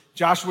story?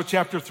 Joshua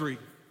chapter 3.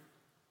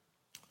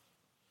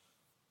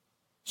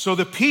 So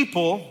the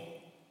people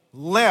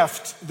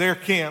left their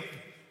camp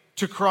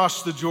to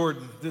cross the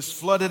Jordan, this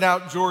flooded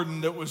out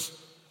Jordan that was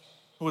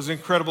an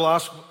incredible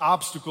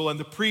obstacle. And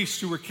the priests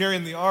who were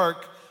carrying the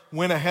ark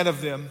went ahead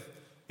of them.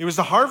 It was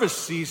the harvest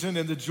season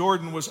and the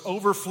Jordan was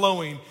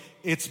overflowing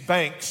its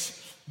banks.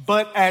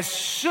 But as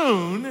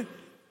soon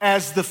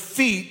as the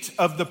feet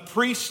of the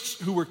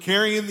priests who were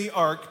carrying the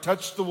ark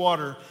touched the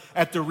water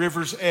at the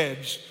river's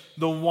edge,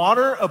 the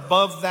water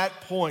above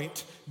that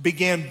point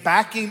began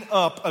backing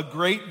up a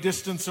great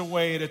distance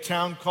away at a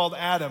town called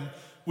Adam,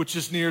 which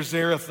is near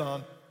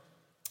Zarethan.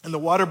 And the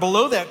water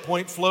below that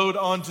point flowed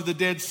onto the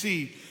Dead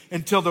Sea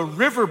until the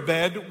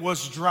riverbed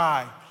was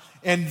dry.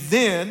 And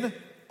then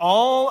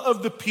all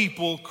of the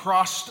people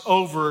crossed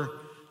over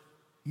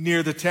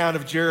near the town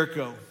of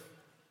Jericho.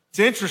 It's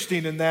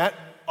interesting in that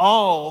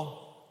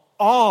all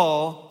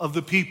of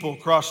the people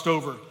crossed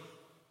over.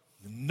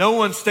 No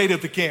one stayed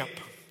at the camp.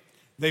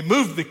 They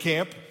moved the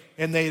camp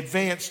and they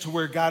advanced to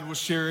where God was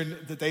sharing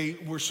that they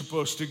were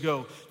supposed to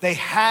go. They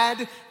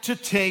had to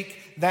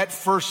take that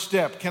first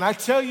step. Can I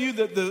tell you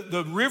that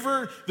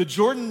the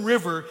Jordan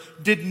River,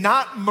 did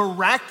not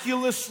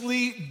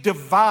miraculously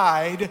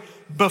divide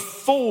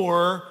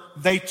before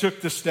they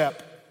took the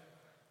step?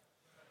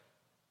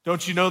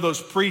 Don't you know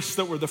those priests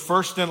that were the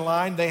first in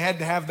line? They had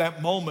to have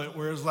that moment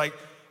where it was like,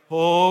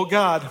 oh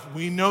God,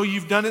 we know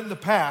you've done it in the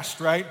past,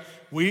 right?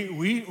 We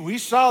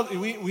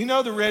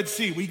know the Red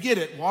Sea. We get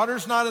it.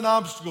 Water's not an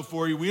obstacle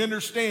for you. We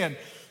understand.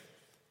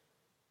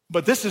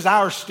 But this is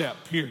our step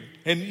here.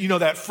 And you know,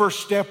 that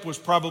first step was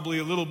probably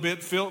a little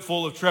bit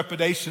full of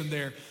trepidation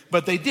there.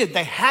 But they did.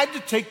 They had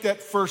to take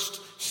that first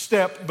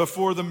step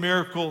before the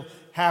miracle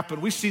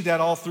happened. We see that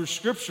all through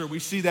Scripture. We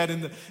see that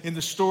in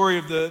the story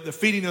of the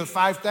feeding of the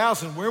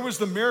 5,000. Where was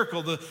the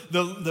miracle?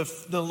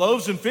 The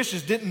loaves and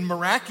fishes didn't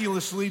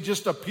miraculously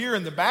just appear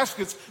in the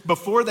baskets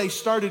before they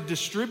started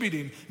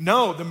distributing.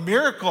 No, the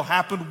miracle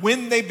happened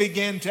when they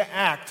began to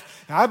act.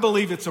 And I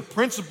believe it's a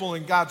principle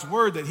in God's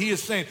word that He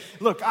is saying,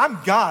 look, I'm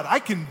God. I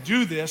can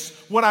do this.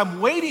 What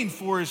I'm waiting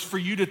for is for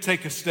you to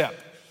take a step.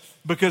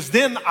 Because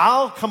then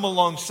I'll come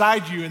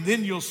alongside you and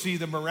then you'll see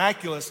the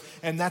miraculous.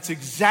 And that's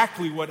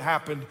exactly what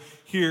happened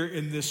here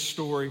in this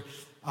story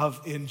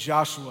in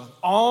Joshua.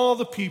 All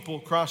the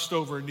people crossed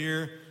over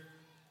near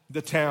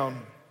the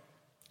town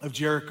of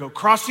Jericho.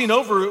 Crossing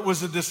over, it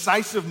was a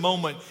decisive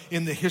moment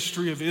in the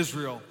history of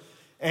Israel.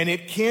 And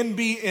it can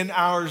be in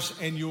ours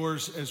and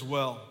yours as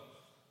well.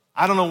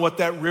 I don't know what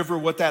that river,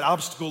 what that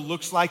obstacle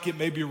looks like. It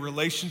may be a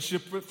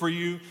relationship for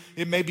you.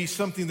 It may be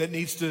something that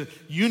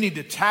you need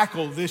to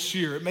tackle this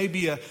year. It may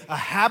be a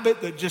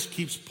habit that just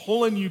keeps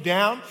pulling you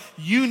down.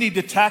 You need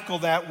to tackle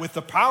that with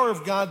the power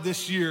of God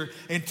this year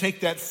and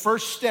take that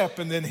first step.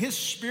 And then His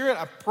Spirit,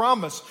 I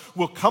promise,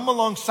 will come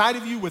alongside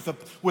of you with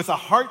a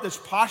heart that's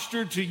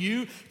postured to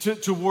you,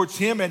 towards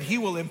Him, and He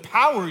will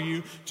empower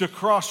you to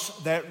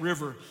cross that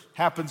river.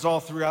 Happens all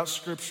throughout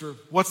Scripture.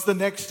 What's the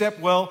next step?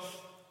 Well,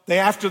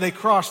 after they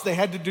crossed, they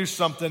had to do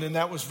something, and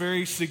that was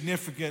very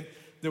significant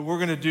that we're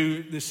going to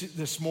do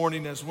this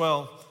morning as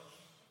well.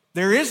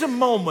 There is a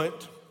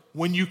moment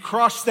when you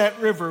cross that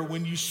river,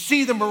 when you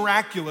see the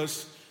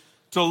miraculous,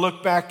 to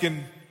look back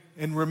and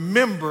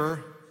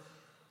remember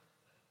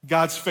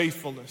God's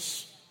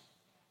faithfulness.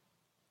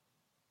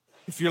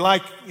 If you're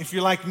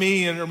like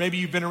me, or maybe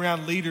you've been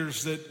around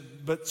leaders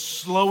but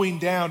slowing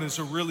down is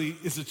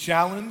a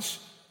challenge.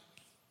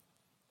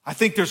 I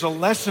think there's a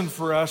lesson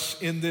for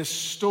us in this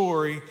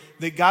story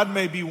that God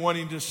may be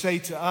wanting to say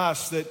to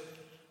us, that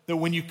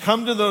when you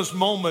come to those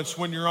moments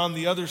when you're on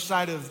the other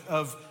side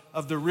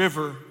of the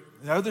river,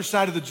 the other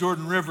side of the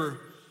Jordan River,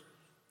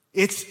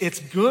 it's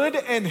good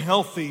and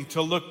healthy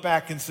to look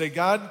back and say,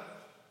 God,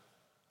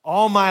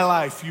 all my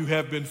life you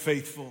have been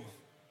faithful.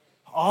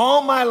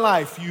 All my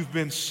life you've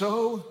been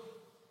so,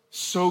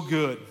 so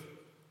good.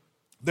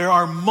 There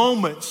are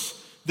moments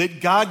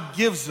that God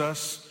gives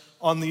us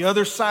on the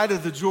other side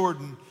of the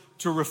Jordan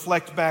to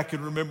reflect back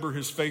and remember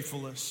His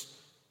faithfulness.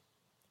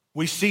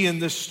 We see in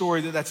this story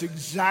that that's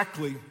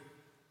exactly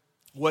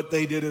what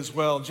they did as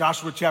well.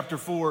 Joshua chapter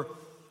 4,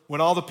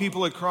 when all the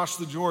people had crossed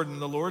the Jordan,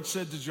 the Lord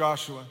said to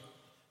Joshua,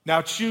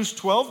 now choose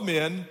 12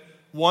 men,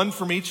 one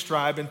from each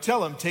tribe, and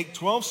tell them, take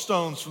 12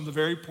 stones from the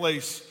very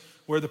place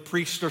where the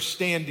priests are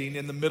standing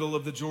in the middle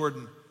of the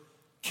Jordan.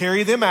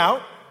 Carry them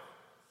out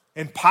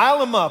and pile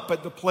them up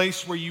at the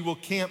place where you will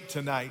camp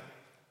tonight.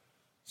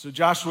 So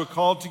Joshua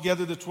called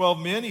together the 12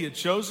 men he had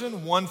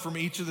chosen, one from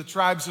each of the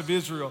tribes of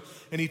Israel.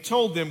 And he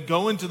told them,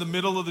 go into the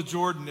middle of the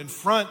Jordan in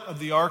front of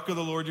the ark of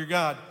the Lord your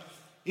God.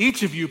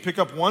 Each of you pick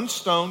up one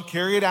stone,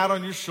 carry it out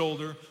on your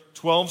shoulder,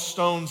 12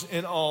 stones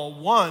in all,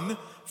 one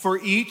for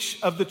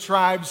each of the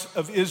tribes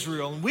of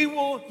Israel. And we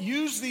will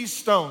use these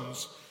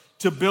stones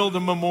to build a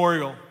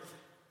memorial.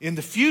 In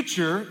the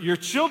future, your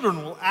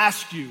children will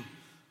ask you,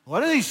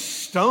 what do these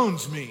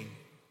stones mean?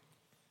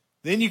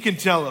 Then you can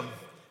tell them,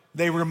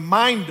 they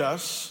remind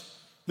us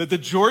that the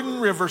Jordan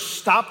River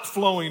stopped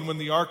flowing when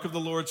the Ark of the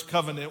Lord's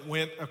covenant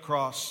went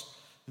across.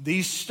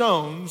 These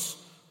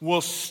stones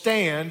will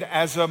stand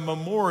as a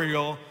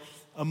memorial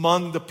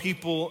among the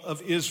people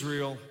of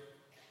Israel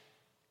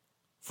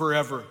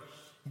forever.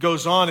 It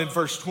goes on in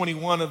verse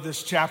 21 of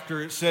this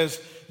chapter. It says,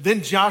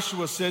 then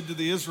Joshua said to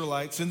the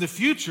Israelites, in the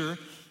future,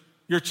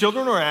 your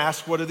children are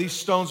asked, what do these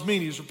stones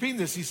mean? He's repeating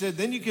this. He said,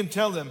 then you can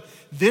tell them,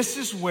 this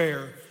is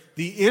where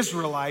the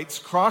Israelites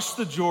crossed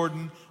the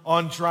Jordan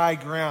on dry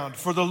ground.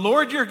 For the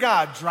Lord your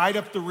God dried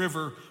up the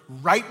river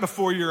right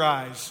before your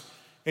eyes,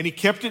 and He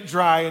kept it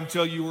dry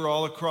until you were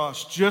all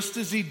across, just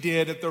as He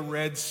did at the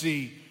Red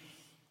Sea,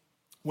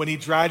 when He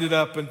dried it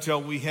up until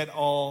we had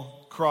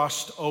all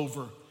crossed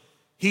over.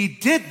 He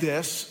did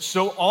this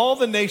so all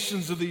the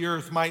nations of the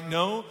earth might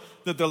know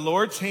that the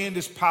Lord's hand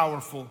is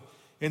powerful,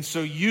 and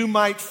so you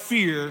might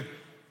fear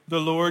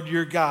the Lord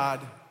your God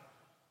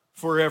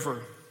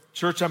forever.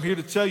 Church, I'm here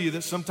to tell you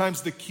that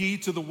sometimes the key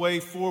to the way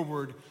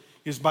forward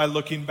is by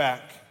looking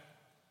back,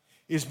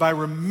 is by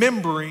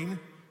remembering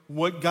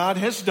what God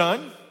has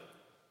done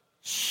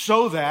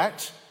so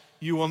that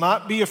you will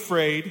not be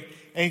afraid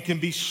and can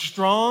be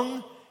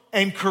strong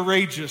and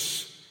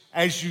courageous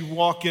as you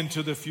walk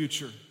into the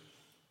future.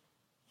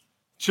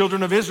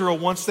 Children of Israel,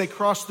 once they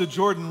crossed the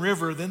Jordan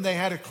River, then they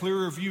had a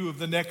clearer view of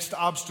the next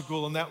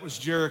obstacle, and that was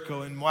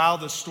Jericho. And wow,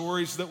 the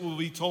stories that will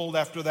be told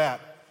after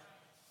that.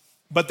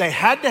 But they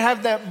had to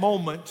have that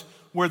moment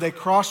where they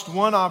crossed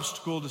one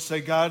obstacle to say,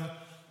 God,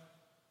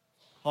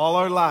 all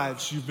our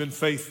lives you've been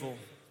faithful.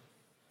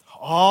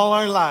 All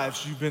our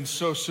lives you've been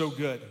so, so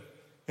good.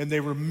 And they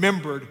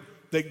remembered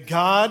that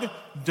God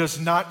does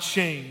not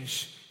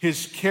change.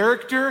 His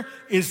character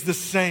is the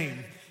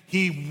same.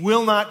 He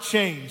will not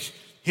change.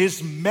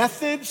 His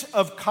methods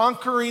of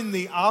conquering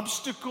the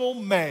obstacle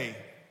may,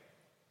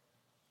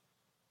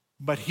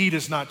 but he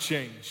does not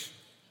change.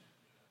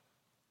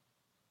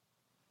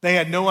 They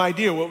had no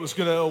idea what was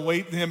going to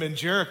await them in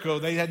Jericho.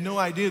 They had no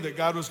idea that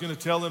God was going to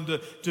tell them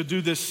to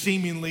do this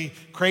seemingly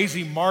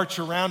crazy march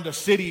around a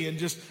city and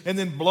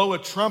then blow a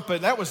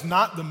trumpet. That was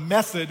not the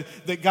method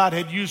that God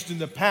had used in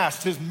the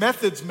past. His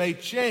methods may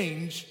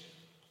change,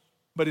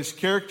 but his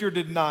character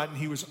did not, and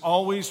he was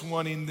always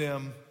wanting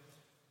them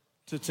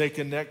to take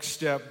a next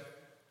step.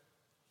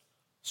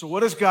 So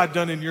what has God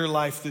done in your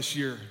life this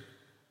year?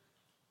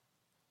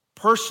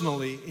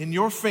 Personally, in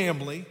your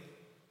family,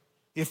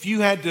 if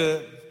you had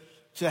to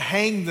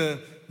hang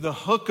the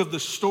hook of the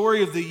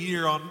story of the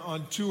year on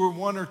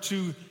one or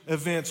two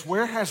events,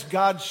 where has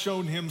God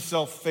shown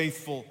himself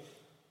faithful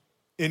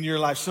in your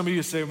life? Some of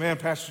you say, man,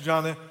 Pastor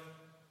John,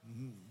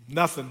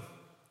 nothing.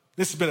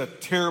 This has been a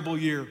terrible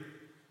year.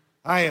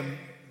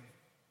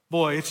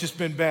 It's just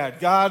been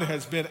bad. God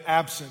has been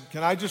absent.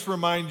 Can I just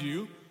remind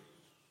you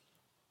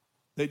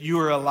that you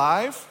are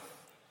alive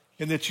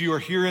and that you are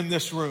here in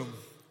this room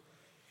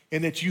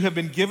and that you have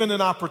been given an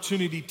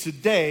opportunity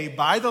today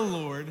by the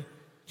Lord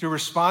to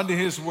respond to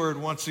his word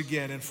once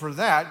again. And for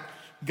that,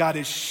 God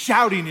is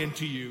shouting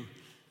into you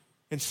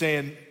and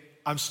saying,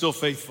 I'm still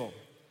faithful.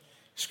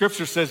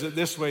 Scripture says it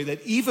this way,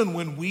 that even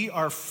when we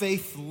are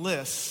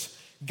faithless,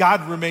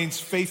 God remains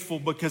faithful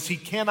because he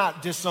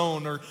cannot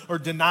disown or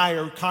deny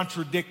or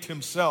contradict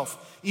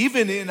himself.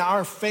 Even in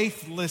our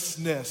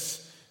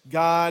faithlessness,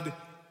 God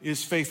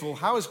is faithful.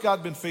 How has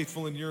God been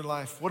faithful in your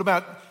life? What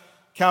about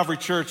Calvary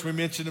Church? We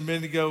mentioned a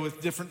minute ago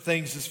with different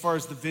things as far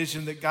as the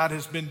vision that God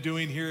has been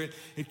doing here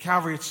at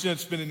Calvary. It's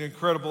just been an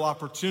incredible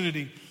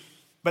opportunity.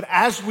 But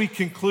as we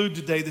conclude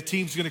today, the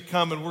team's going to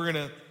come and we're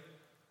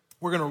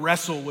going to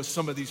wrestle with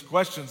some of these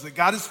questions. That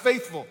God is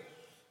faithful.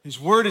 His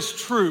word is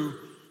true.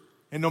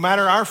 And no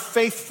matter our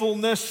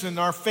faithfulness and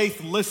our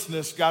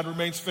faithlessness, God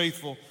remains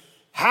faithful.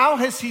 How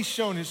has he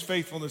shown his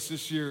faithfulness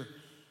this year?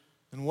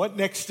 And what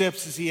next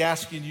steps is he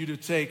asking you to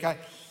take?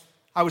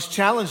 I was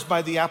challenged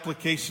by the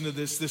application of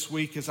this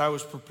week as I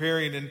was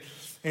preparing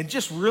and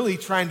just really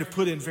trying to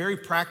put in very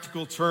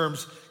practical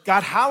terms,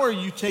 God, how are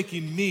you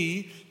taking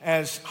me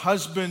as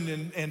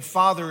husband and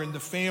father in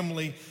the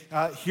family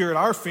here at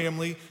our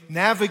family,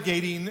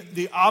 navigating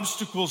the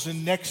obstacles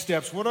and next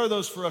steps? What are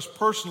those for us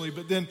personally?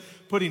 But then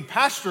putting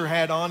pastor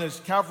hat on as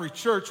Calvary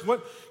Church,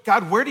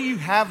 God, where do you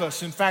have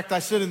us? In fact, I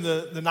said in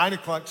the 9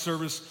 o'clock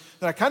service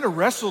that I kind of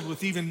wrestled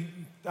with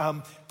even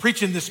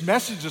preaching this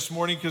message this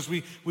morning because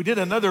we did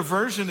another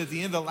version at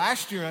the end of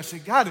last year. And I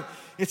said, God,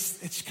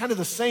 it's kind of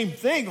the same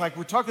thing. Like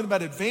we're talking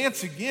about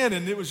advance again.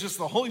 And it was just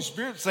the Holy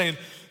Spirit saying,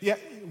 yeah,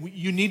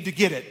 you need to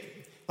get it.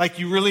 Like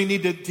you really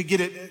need to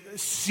get it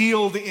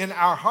sealed in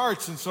our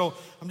hearts. And so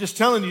I'm just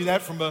telling you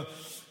that from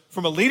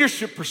a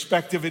leadership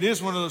perspective, it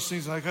is one of those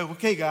things like,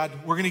 okay, God,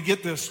 we're going to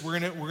get this. We're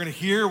going to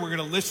hear, we're going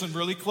to listen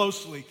really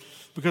closely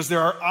because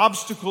there are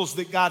obstacles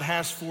that God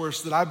has for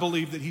us that I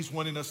believe that he's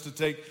wanting us to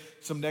take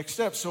some next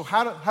steps. So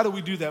how do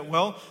we do that?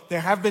 Well, there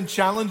have been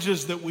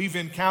challenges that we've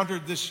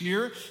encountered this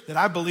year that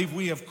I believe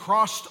we have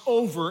crossed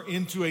over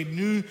into a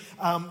new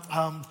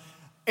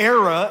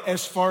era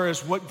as far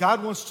as what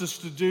God wants us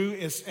to do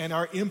and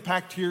our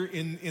impact here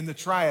in the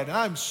Triad. And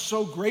I'm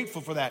so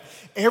grateful for that.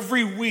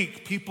 Every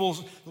week,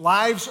 people's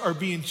lives are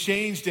being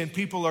changed and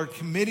people are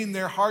committing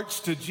their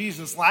hearts to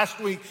Jesus. Last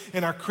week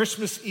in our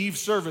Christmas Eve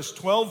service,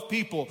 12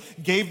 people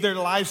gave their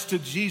lives to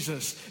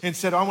Jesus and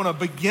said, I want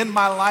to begin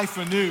my life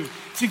anew.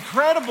 It's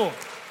incredible.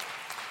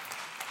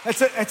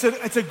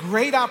 It's a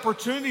great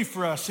opportunity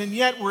for us. And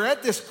yet we're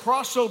at this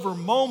crossover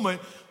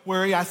moment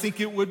where I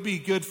think it would be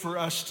good for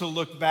us to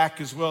look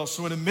back as well.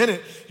 So in a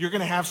minute, you're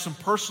going to have some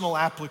personal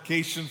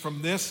application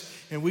from this,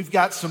 and we've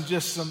got some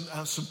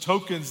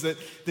tokens that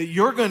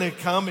you're going to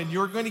come and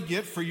you're going to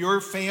get for your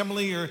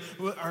family or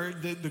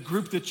the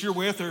group that you're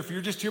with, or if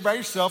you're just here by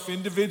yourself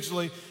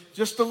individually,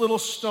 just a little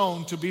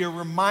stone to be a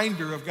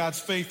reminder of God's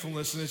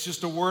faithfulness, and it's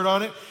just a word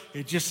on it.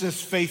 It just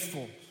says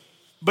faithful.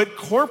 But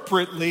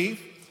corporately,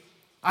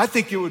 I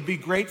think it would be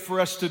great for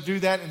us to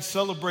do that and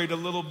celebrate a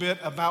little bit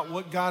about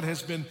what God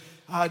has been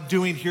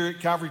doing here at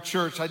Calvary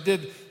Church. I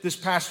did this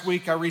past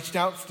week, I reached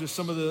out to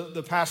some of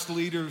the past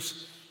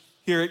leaders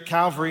here at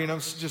Calvary, and I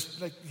was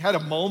just had a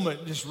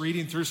moment just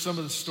reading through some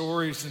of the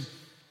stories and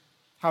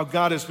how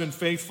God has been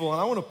faithful.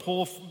 And I want to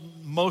pull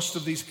most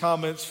of these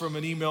comments from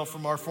an email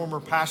from our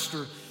former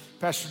pastor,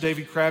 Pastor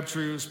David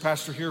Crabtree, who was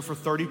pastor here for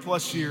 30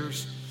 plus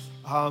years.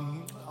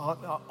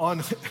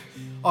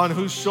 on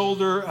whose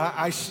shoulders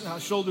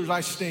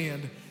I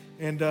stand.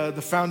 And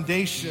the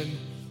foundation,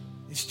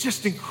 it's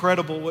just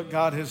incredible what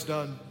God has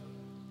done.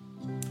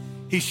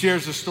 He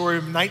shares a story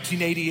of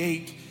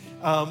 1988,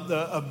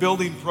 a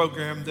building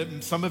program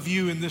that some of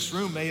you in this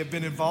room may have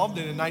been involved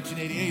in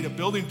 1988, a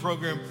building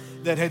program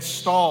that had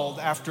stalled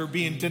after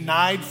being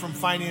denied from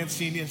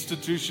financing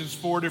institutions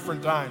 4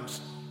 different times.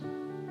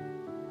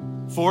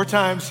 4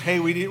 times,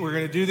 hey, we're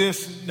going to do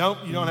this. Nope,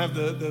 you don't have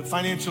the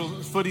financial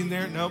footing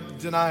there. Nope,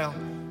 denial.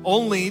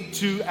 Only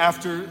to,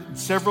 after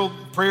several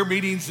prayer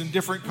meetings and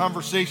different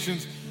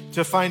conversations,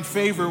 to find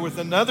favor with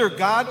another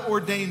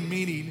God-ordained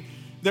meeting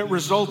that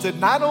resulted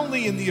not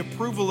only in the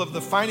approval of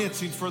the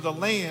financing for the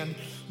land,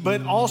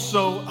 but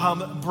also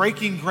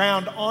breaking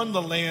ground on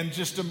the land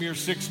just a mere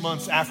 6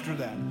 months after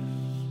that.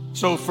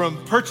 So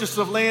from purchase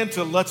of land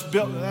to let's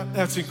build,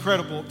 that's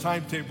incredible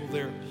timetable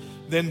there.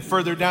 Then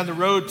further down the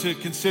road to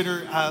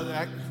consider,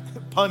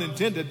 pun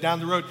intended,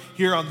 down the road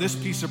here on this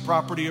piece of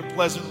property at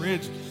Pleasant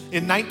Ridge.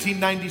 In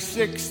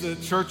 1996, the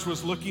church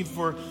was looking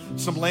for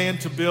some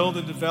land to build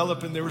and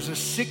develop, and there was a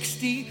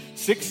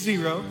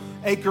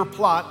 60-acre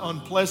plot on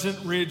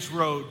Pleasant Ridge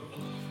Road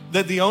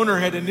that the owner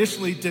had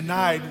initially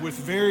denied, with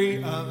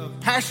very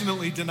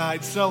passionately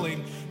denied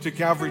selling to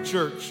Calvary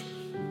Church.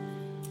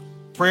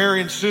 Prayer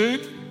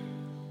ensued,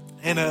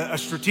 and a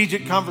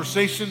strategic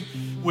conversation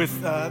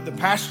with the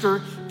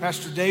pastor,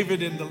 Pastor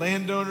David, and the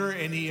landowner,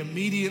 and he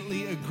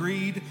immediately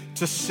agreed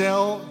to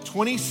sell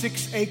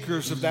 26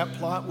 acres of that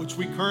plot, which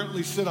we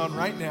currently sit on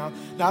right now.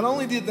 Not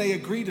only did they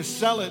agree to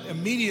sell it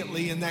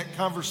immediately in that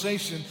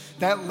conversation,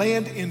 that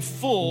land in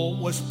full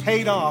was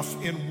paid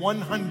off in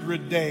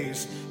 100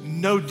 days.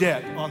 No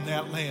debt on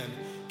that land.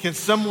 Can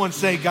someone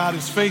say God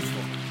is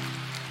faithful?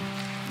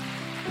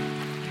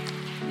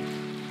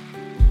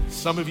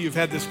 Some of you have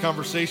had this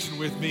conversation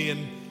with me,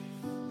 and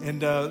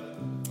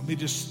let me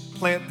just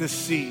plant this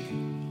seed.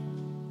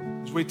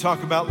 As we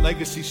talk about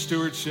legacy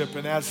stewardship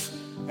and as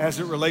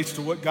it relates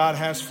to what God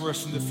has for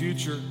us in the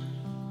future,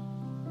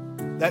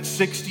 that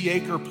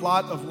 60-acre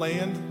plot of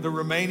land, the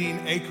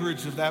remaining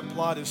acreage of that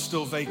plot is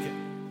still vacant.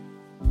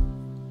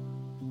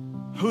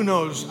 Who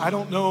knows? I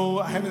don't know.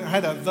 I haven't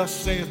had a thus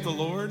saith the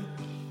Lord.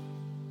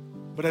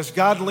 But as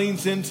God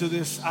leans into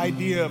this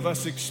idea of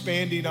us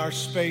expanding our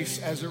space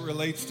as it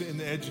relates to in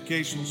the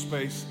educational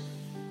space,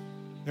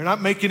 they're not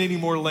making any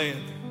more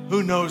land.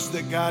 Who knows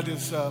that God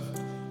is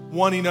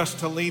wanting us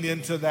to lean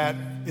into that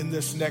in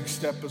this next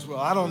step as well.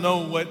 I don't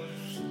know what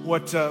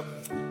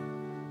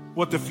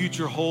the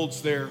future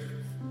holds there,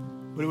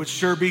 but it would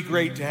sure be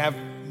great to have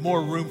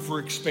more room for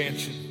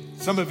expansion.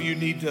 Some of you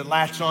need to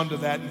latch onto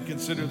that and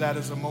consider that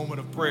as a moment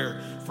of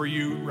prayer for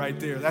you right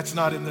there. That's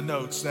not in the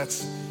notes.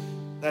 That's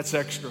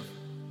extra.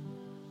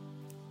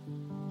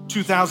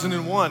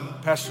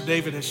 2001, Pastor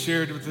David has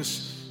shared with this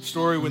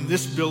story when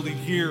this building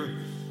here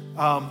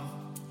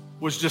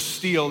was just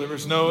steel.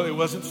 It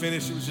wasn't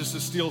finished. It was just a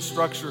steel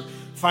structure.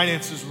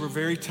 Finances were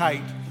very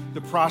tight.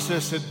 The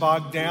process had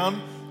bogged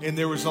down, and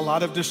there was a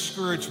lot of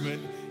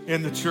discouragement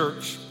in the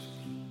church.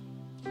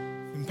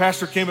 And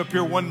Pastor came up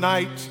here one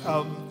night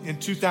in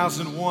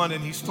 2001,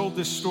 and he's told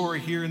this story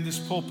here in this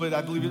pulpit.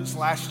 I believe it was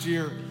last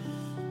year,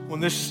 when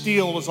this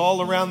steel was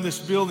all around this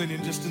building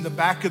and just in the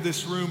back of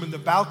this room, in the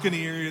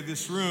balcony area of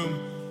this room,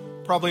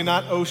 probably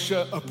not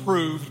OSHA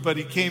approved, but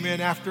he came in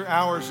after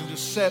hours and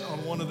just sat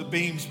on one of the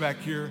beams back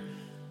here.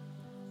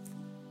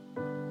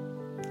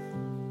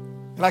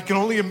 And I can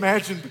only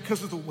imagine,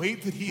 because of the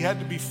weight that he had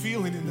to be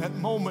feeling in that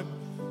moment,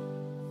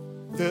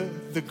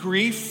 the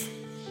grief,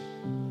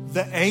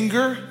 the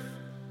anger.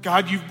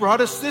 God, you've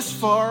brought us this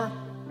far,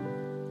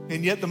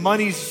 and yet the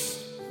money's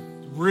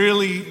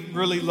really,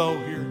 really low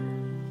here.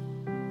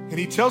 And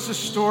he tells a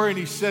story, and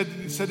he said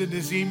in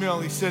his email,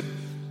 he said,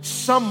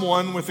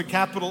 someone with a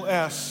capital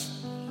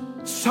S,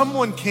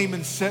 someone came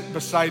and sat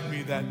beside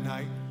me that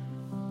night.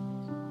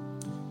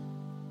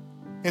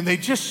 And they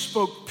just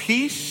spoke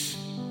peace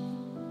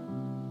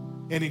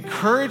and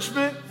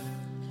encouragement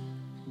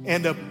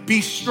and a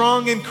be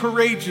strong and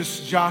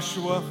courageous,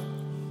 Joshua.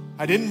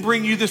 I didn't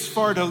bring you this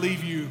far to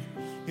leave you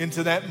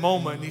into that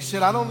moment. And he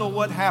said, I don't know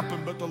what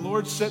happened, but the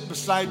Lord sat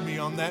beside me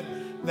on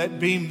that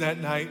beam that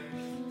night.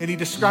 And he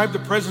described the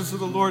presence of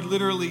the Lord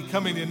literally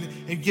coming in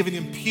and giving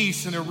him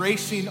peace and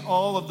erasing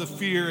all of the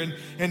fear.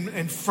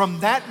 And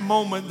from that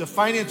moment, the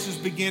finances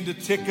began to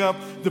tick up.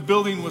 The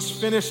building was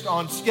finished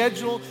on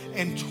schedule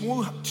and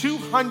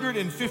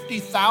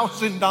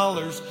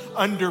 $250,000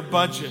 under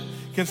budget.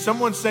 Can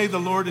someone say the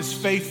Lord is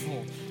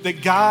faithful,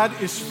 that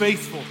God is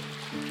faithful?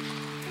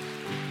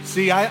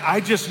 See,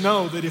 I just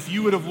know that if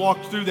you would have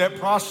walked through that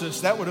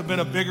process, that would have been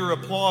a bigger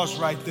applause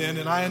right then,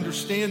 and I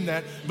understand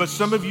that. But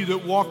some of you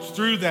that walked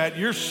through that,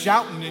 you're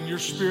shouting in your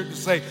spirit to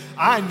say,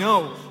 I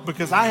know,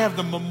 because I have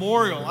the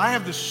memorial. I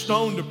have the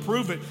stone to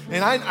prove it.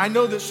 And I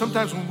know that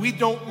sometimes when we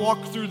don't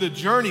walk through the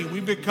journey,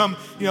 we become,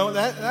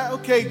 that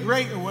okay,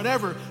 great, or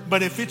whatever.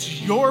 But if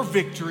it's your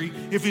victory,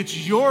 if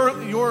it's your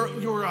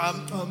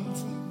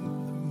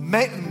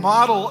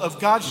model of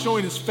God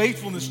showing his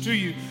faithfulness to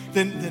you,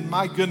 then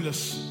my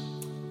goodness,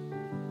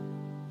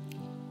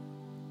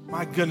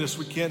 My goodness,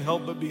 we can't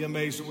help but be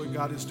amazed at what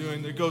God is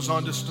doing. It goes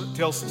on to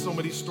tell so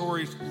many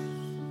stories.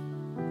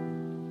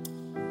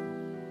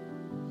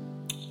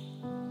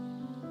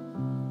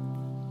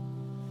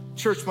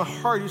 Church, my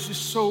heart is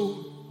just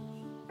so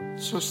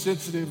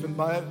sensitive, and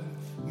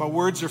my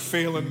words are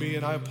failing me,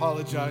 and I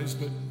apologize,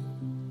 but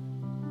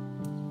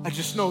I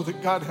just know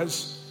that God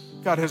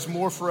has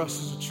more for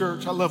us as a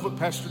church. I love what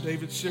Pastor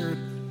David shared.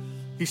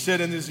 He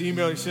said in his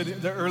email, he said, in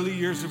the early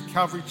years of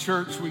Calvary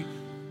Church,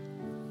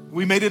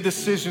 we made a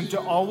decision to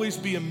always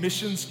be a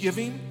missions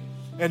giving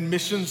and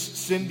missions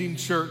sending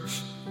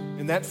church,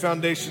 and that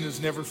foundation has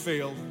never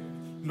failed,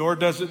 nor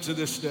does it to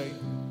this day.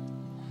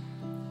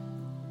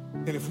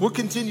 And if we'll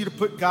continue to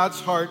put God's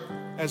heart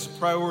as a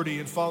priority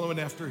and following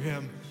after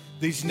him,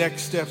 these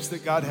next steps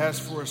that God has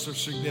for us are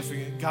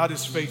significant. God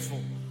is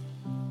faithful.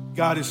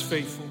 God is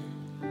faithful.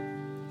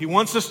 He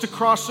wants us to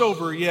cross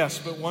over, yes,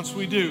 but once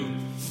we do,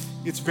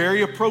 it's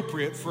very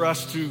appropriate for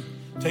us to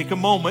take a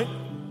moment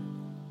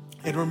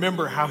and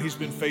remember how he's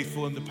been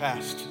faithful in the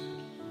past.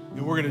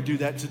 And we're going to do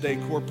that today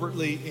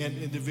corporately and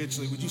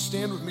individually. Would you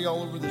stand with me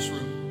all over this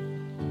room?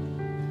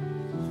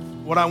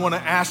 What I want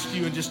to ask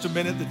you in just a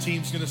minute, the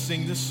team's going to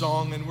sing this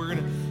song, and we're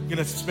going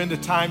to spend a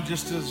time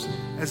just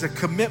as a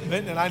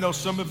commitment. And I know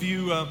some of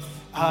you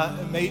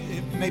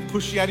it may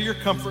push you out of your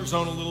comfort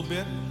zone a little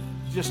bit.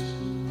 Just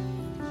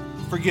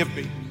forgive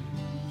me.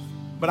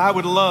 But I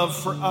would love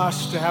for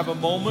us to have a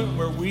moment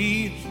where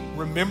we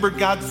remember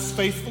God's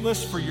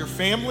faithfulness for your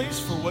families,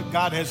 for what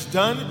God has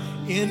done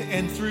in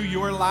and through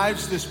your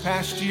lives this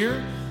past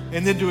year,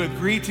 and then to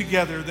agree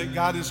together that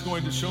God is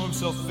going to show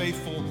himself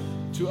faithful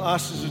to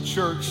us as a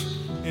church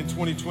in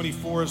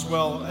 2024 as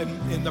well.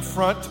 And in the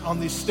front,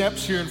 on these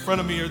steps here in front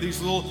of me, are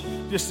these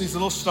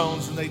little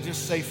stones, and they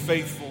just say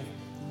faithful.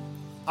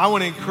 I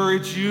want to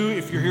encourage you,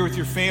 if you're here with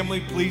your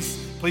family,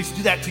 please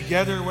do that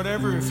together or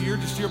whatever. If you're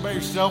just here by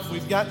yourself,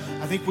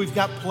 I think we've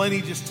got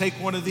plenty. Just take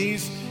one of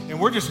these, and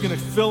we're just going to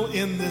fill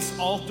in this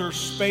altar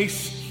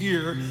space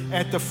here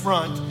at the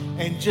front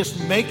and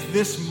just make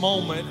this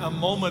moment a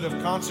moment of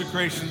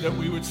consecration that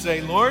we would say,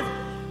 Lord,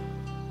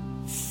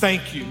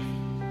 thank you.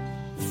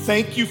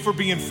 Thank you for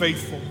being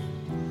faithful.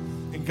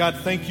 And God,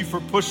 thank you for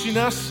pushing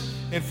us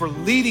and for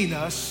leading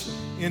us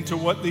into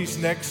what these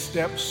next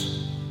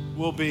steps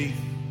will be.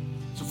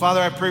 So, Father,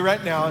 I pray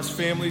right now as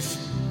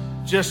families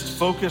just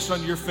focus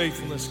on your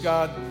faithfulness.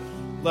 God,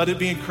 let it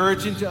be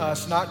encouraging to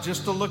us, not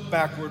just to look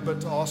backward,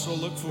 but to also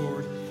look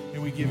forward.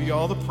 And we give you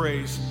all the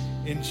praise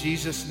in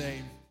Jesus'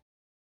 name.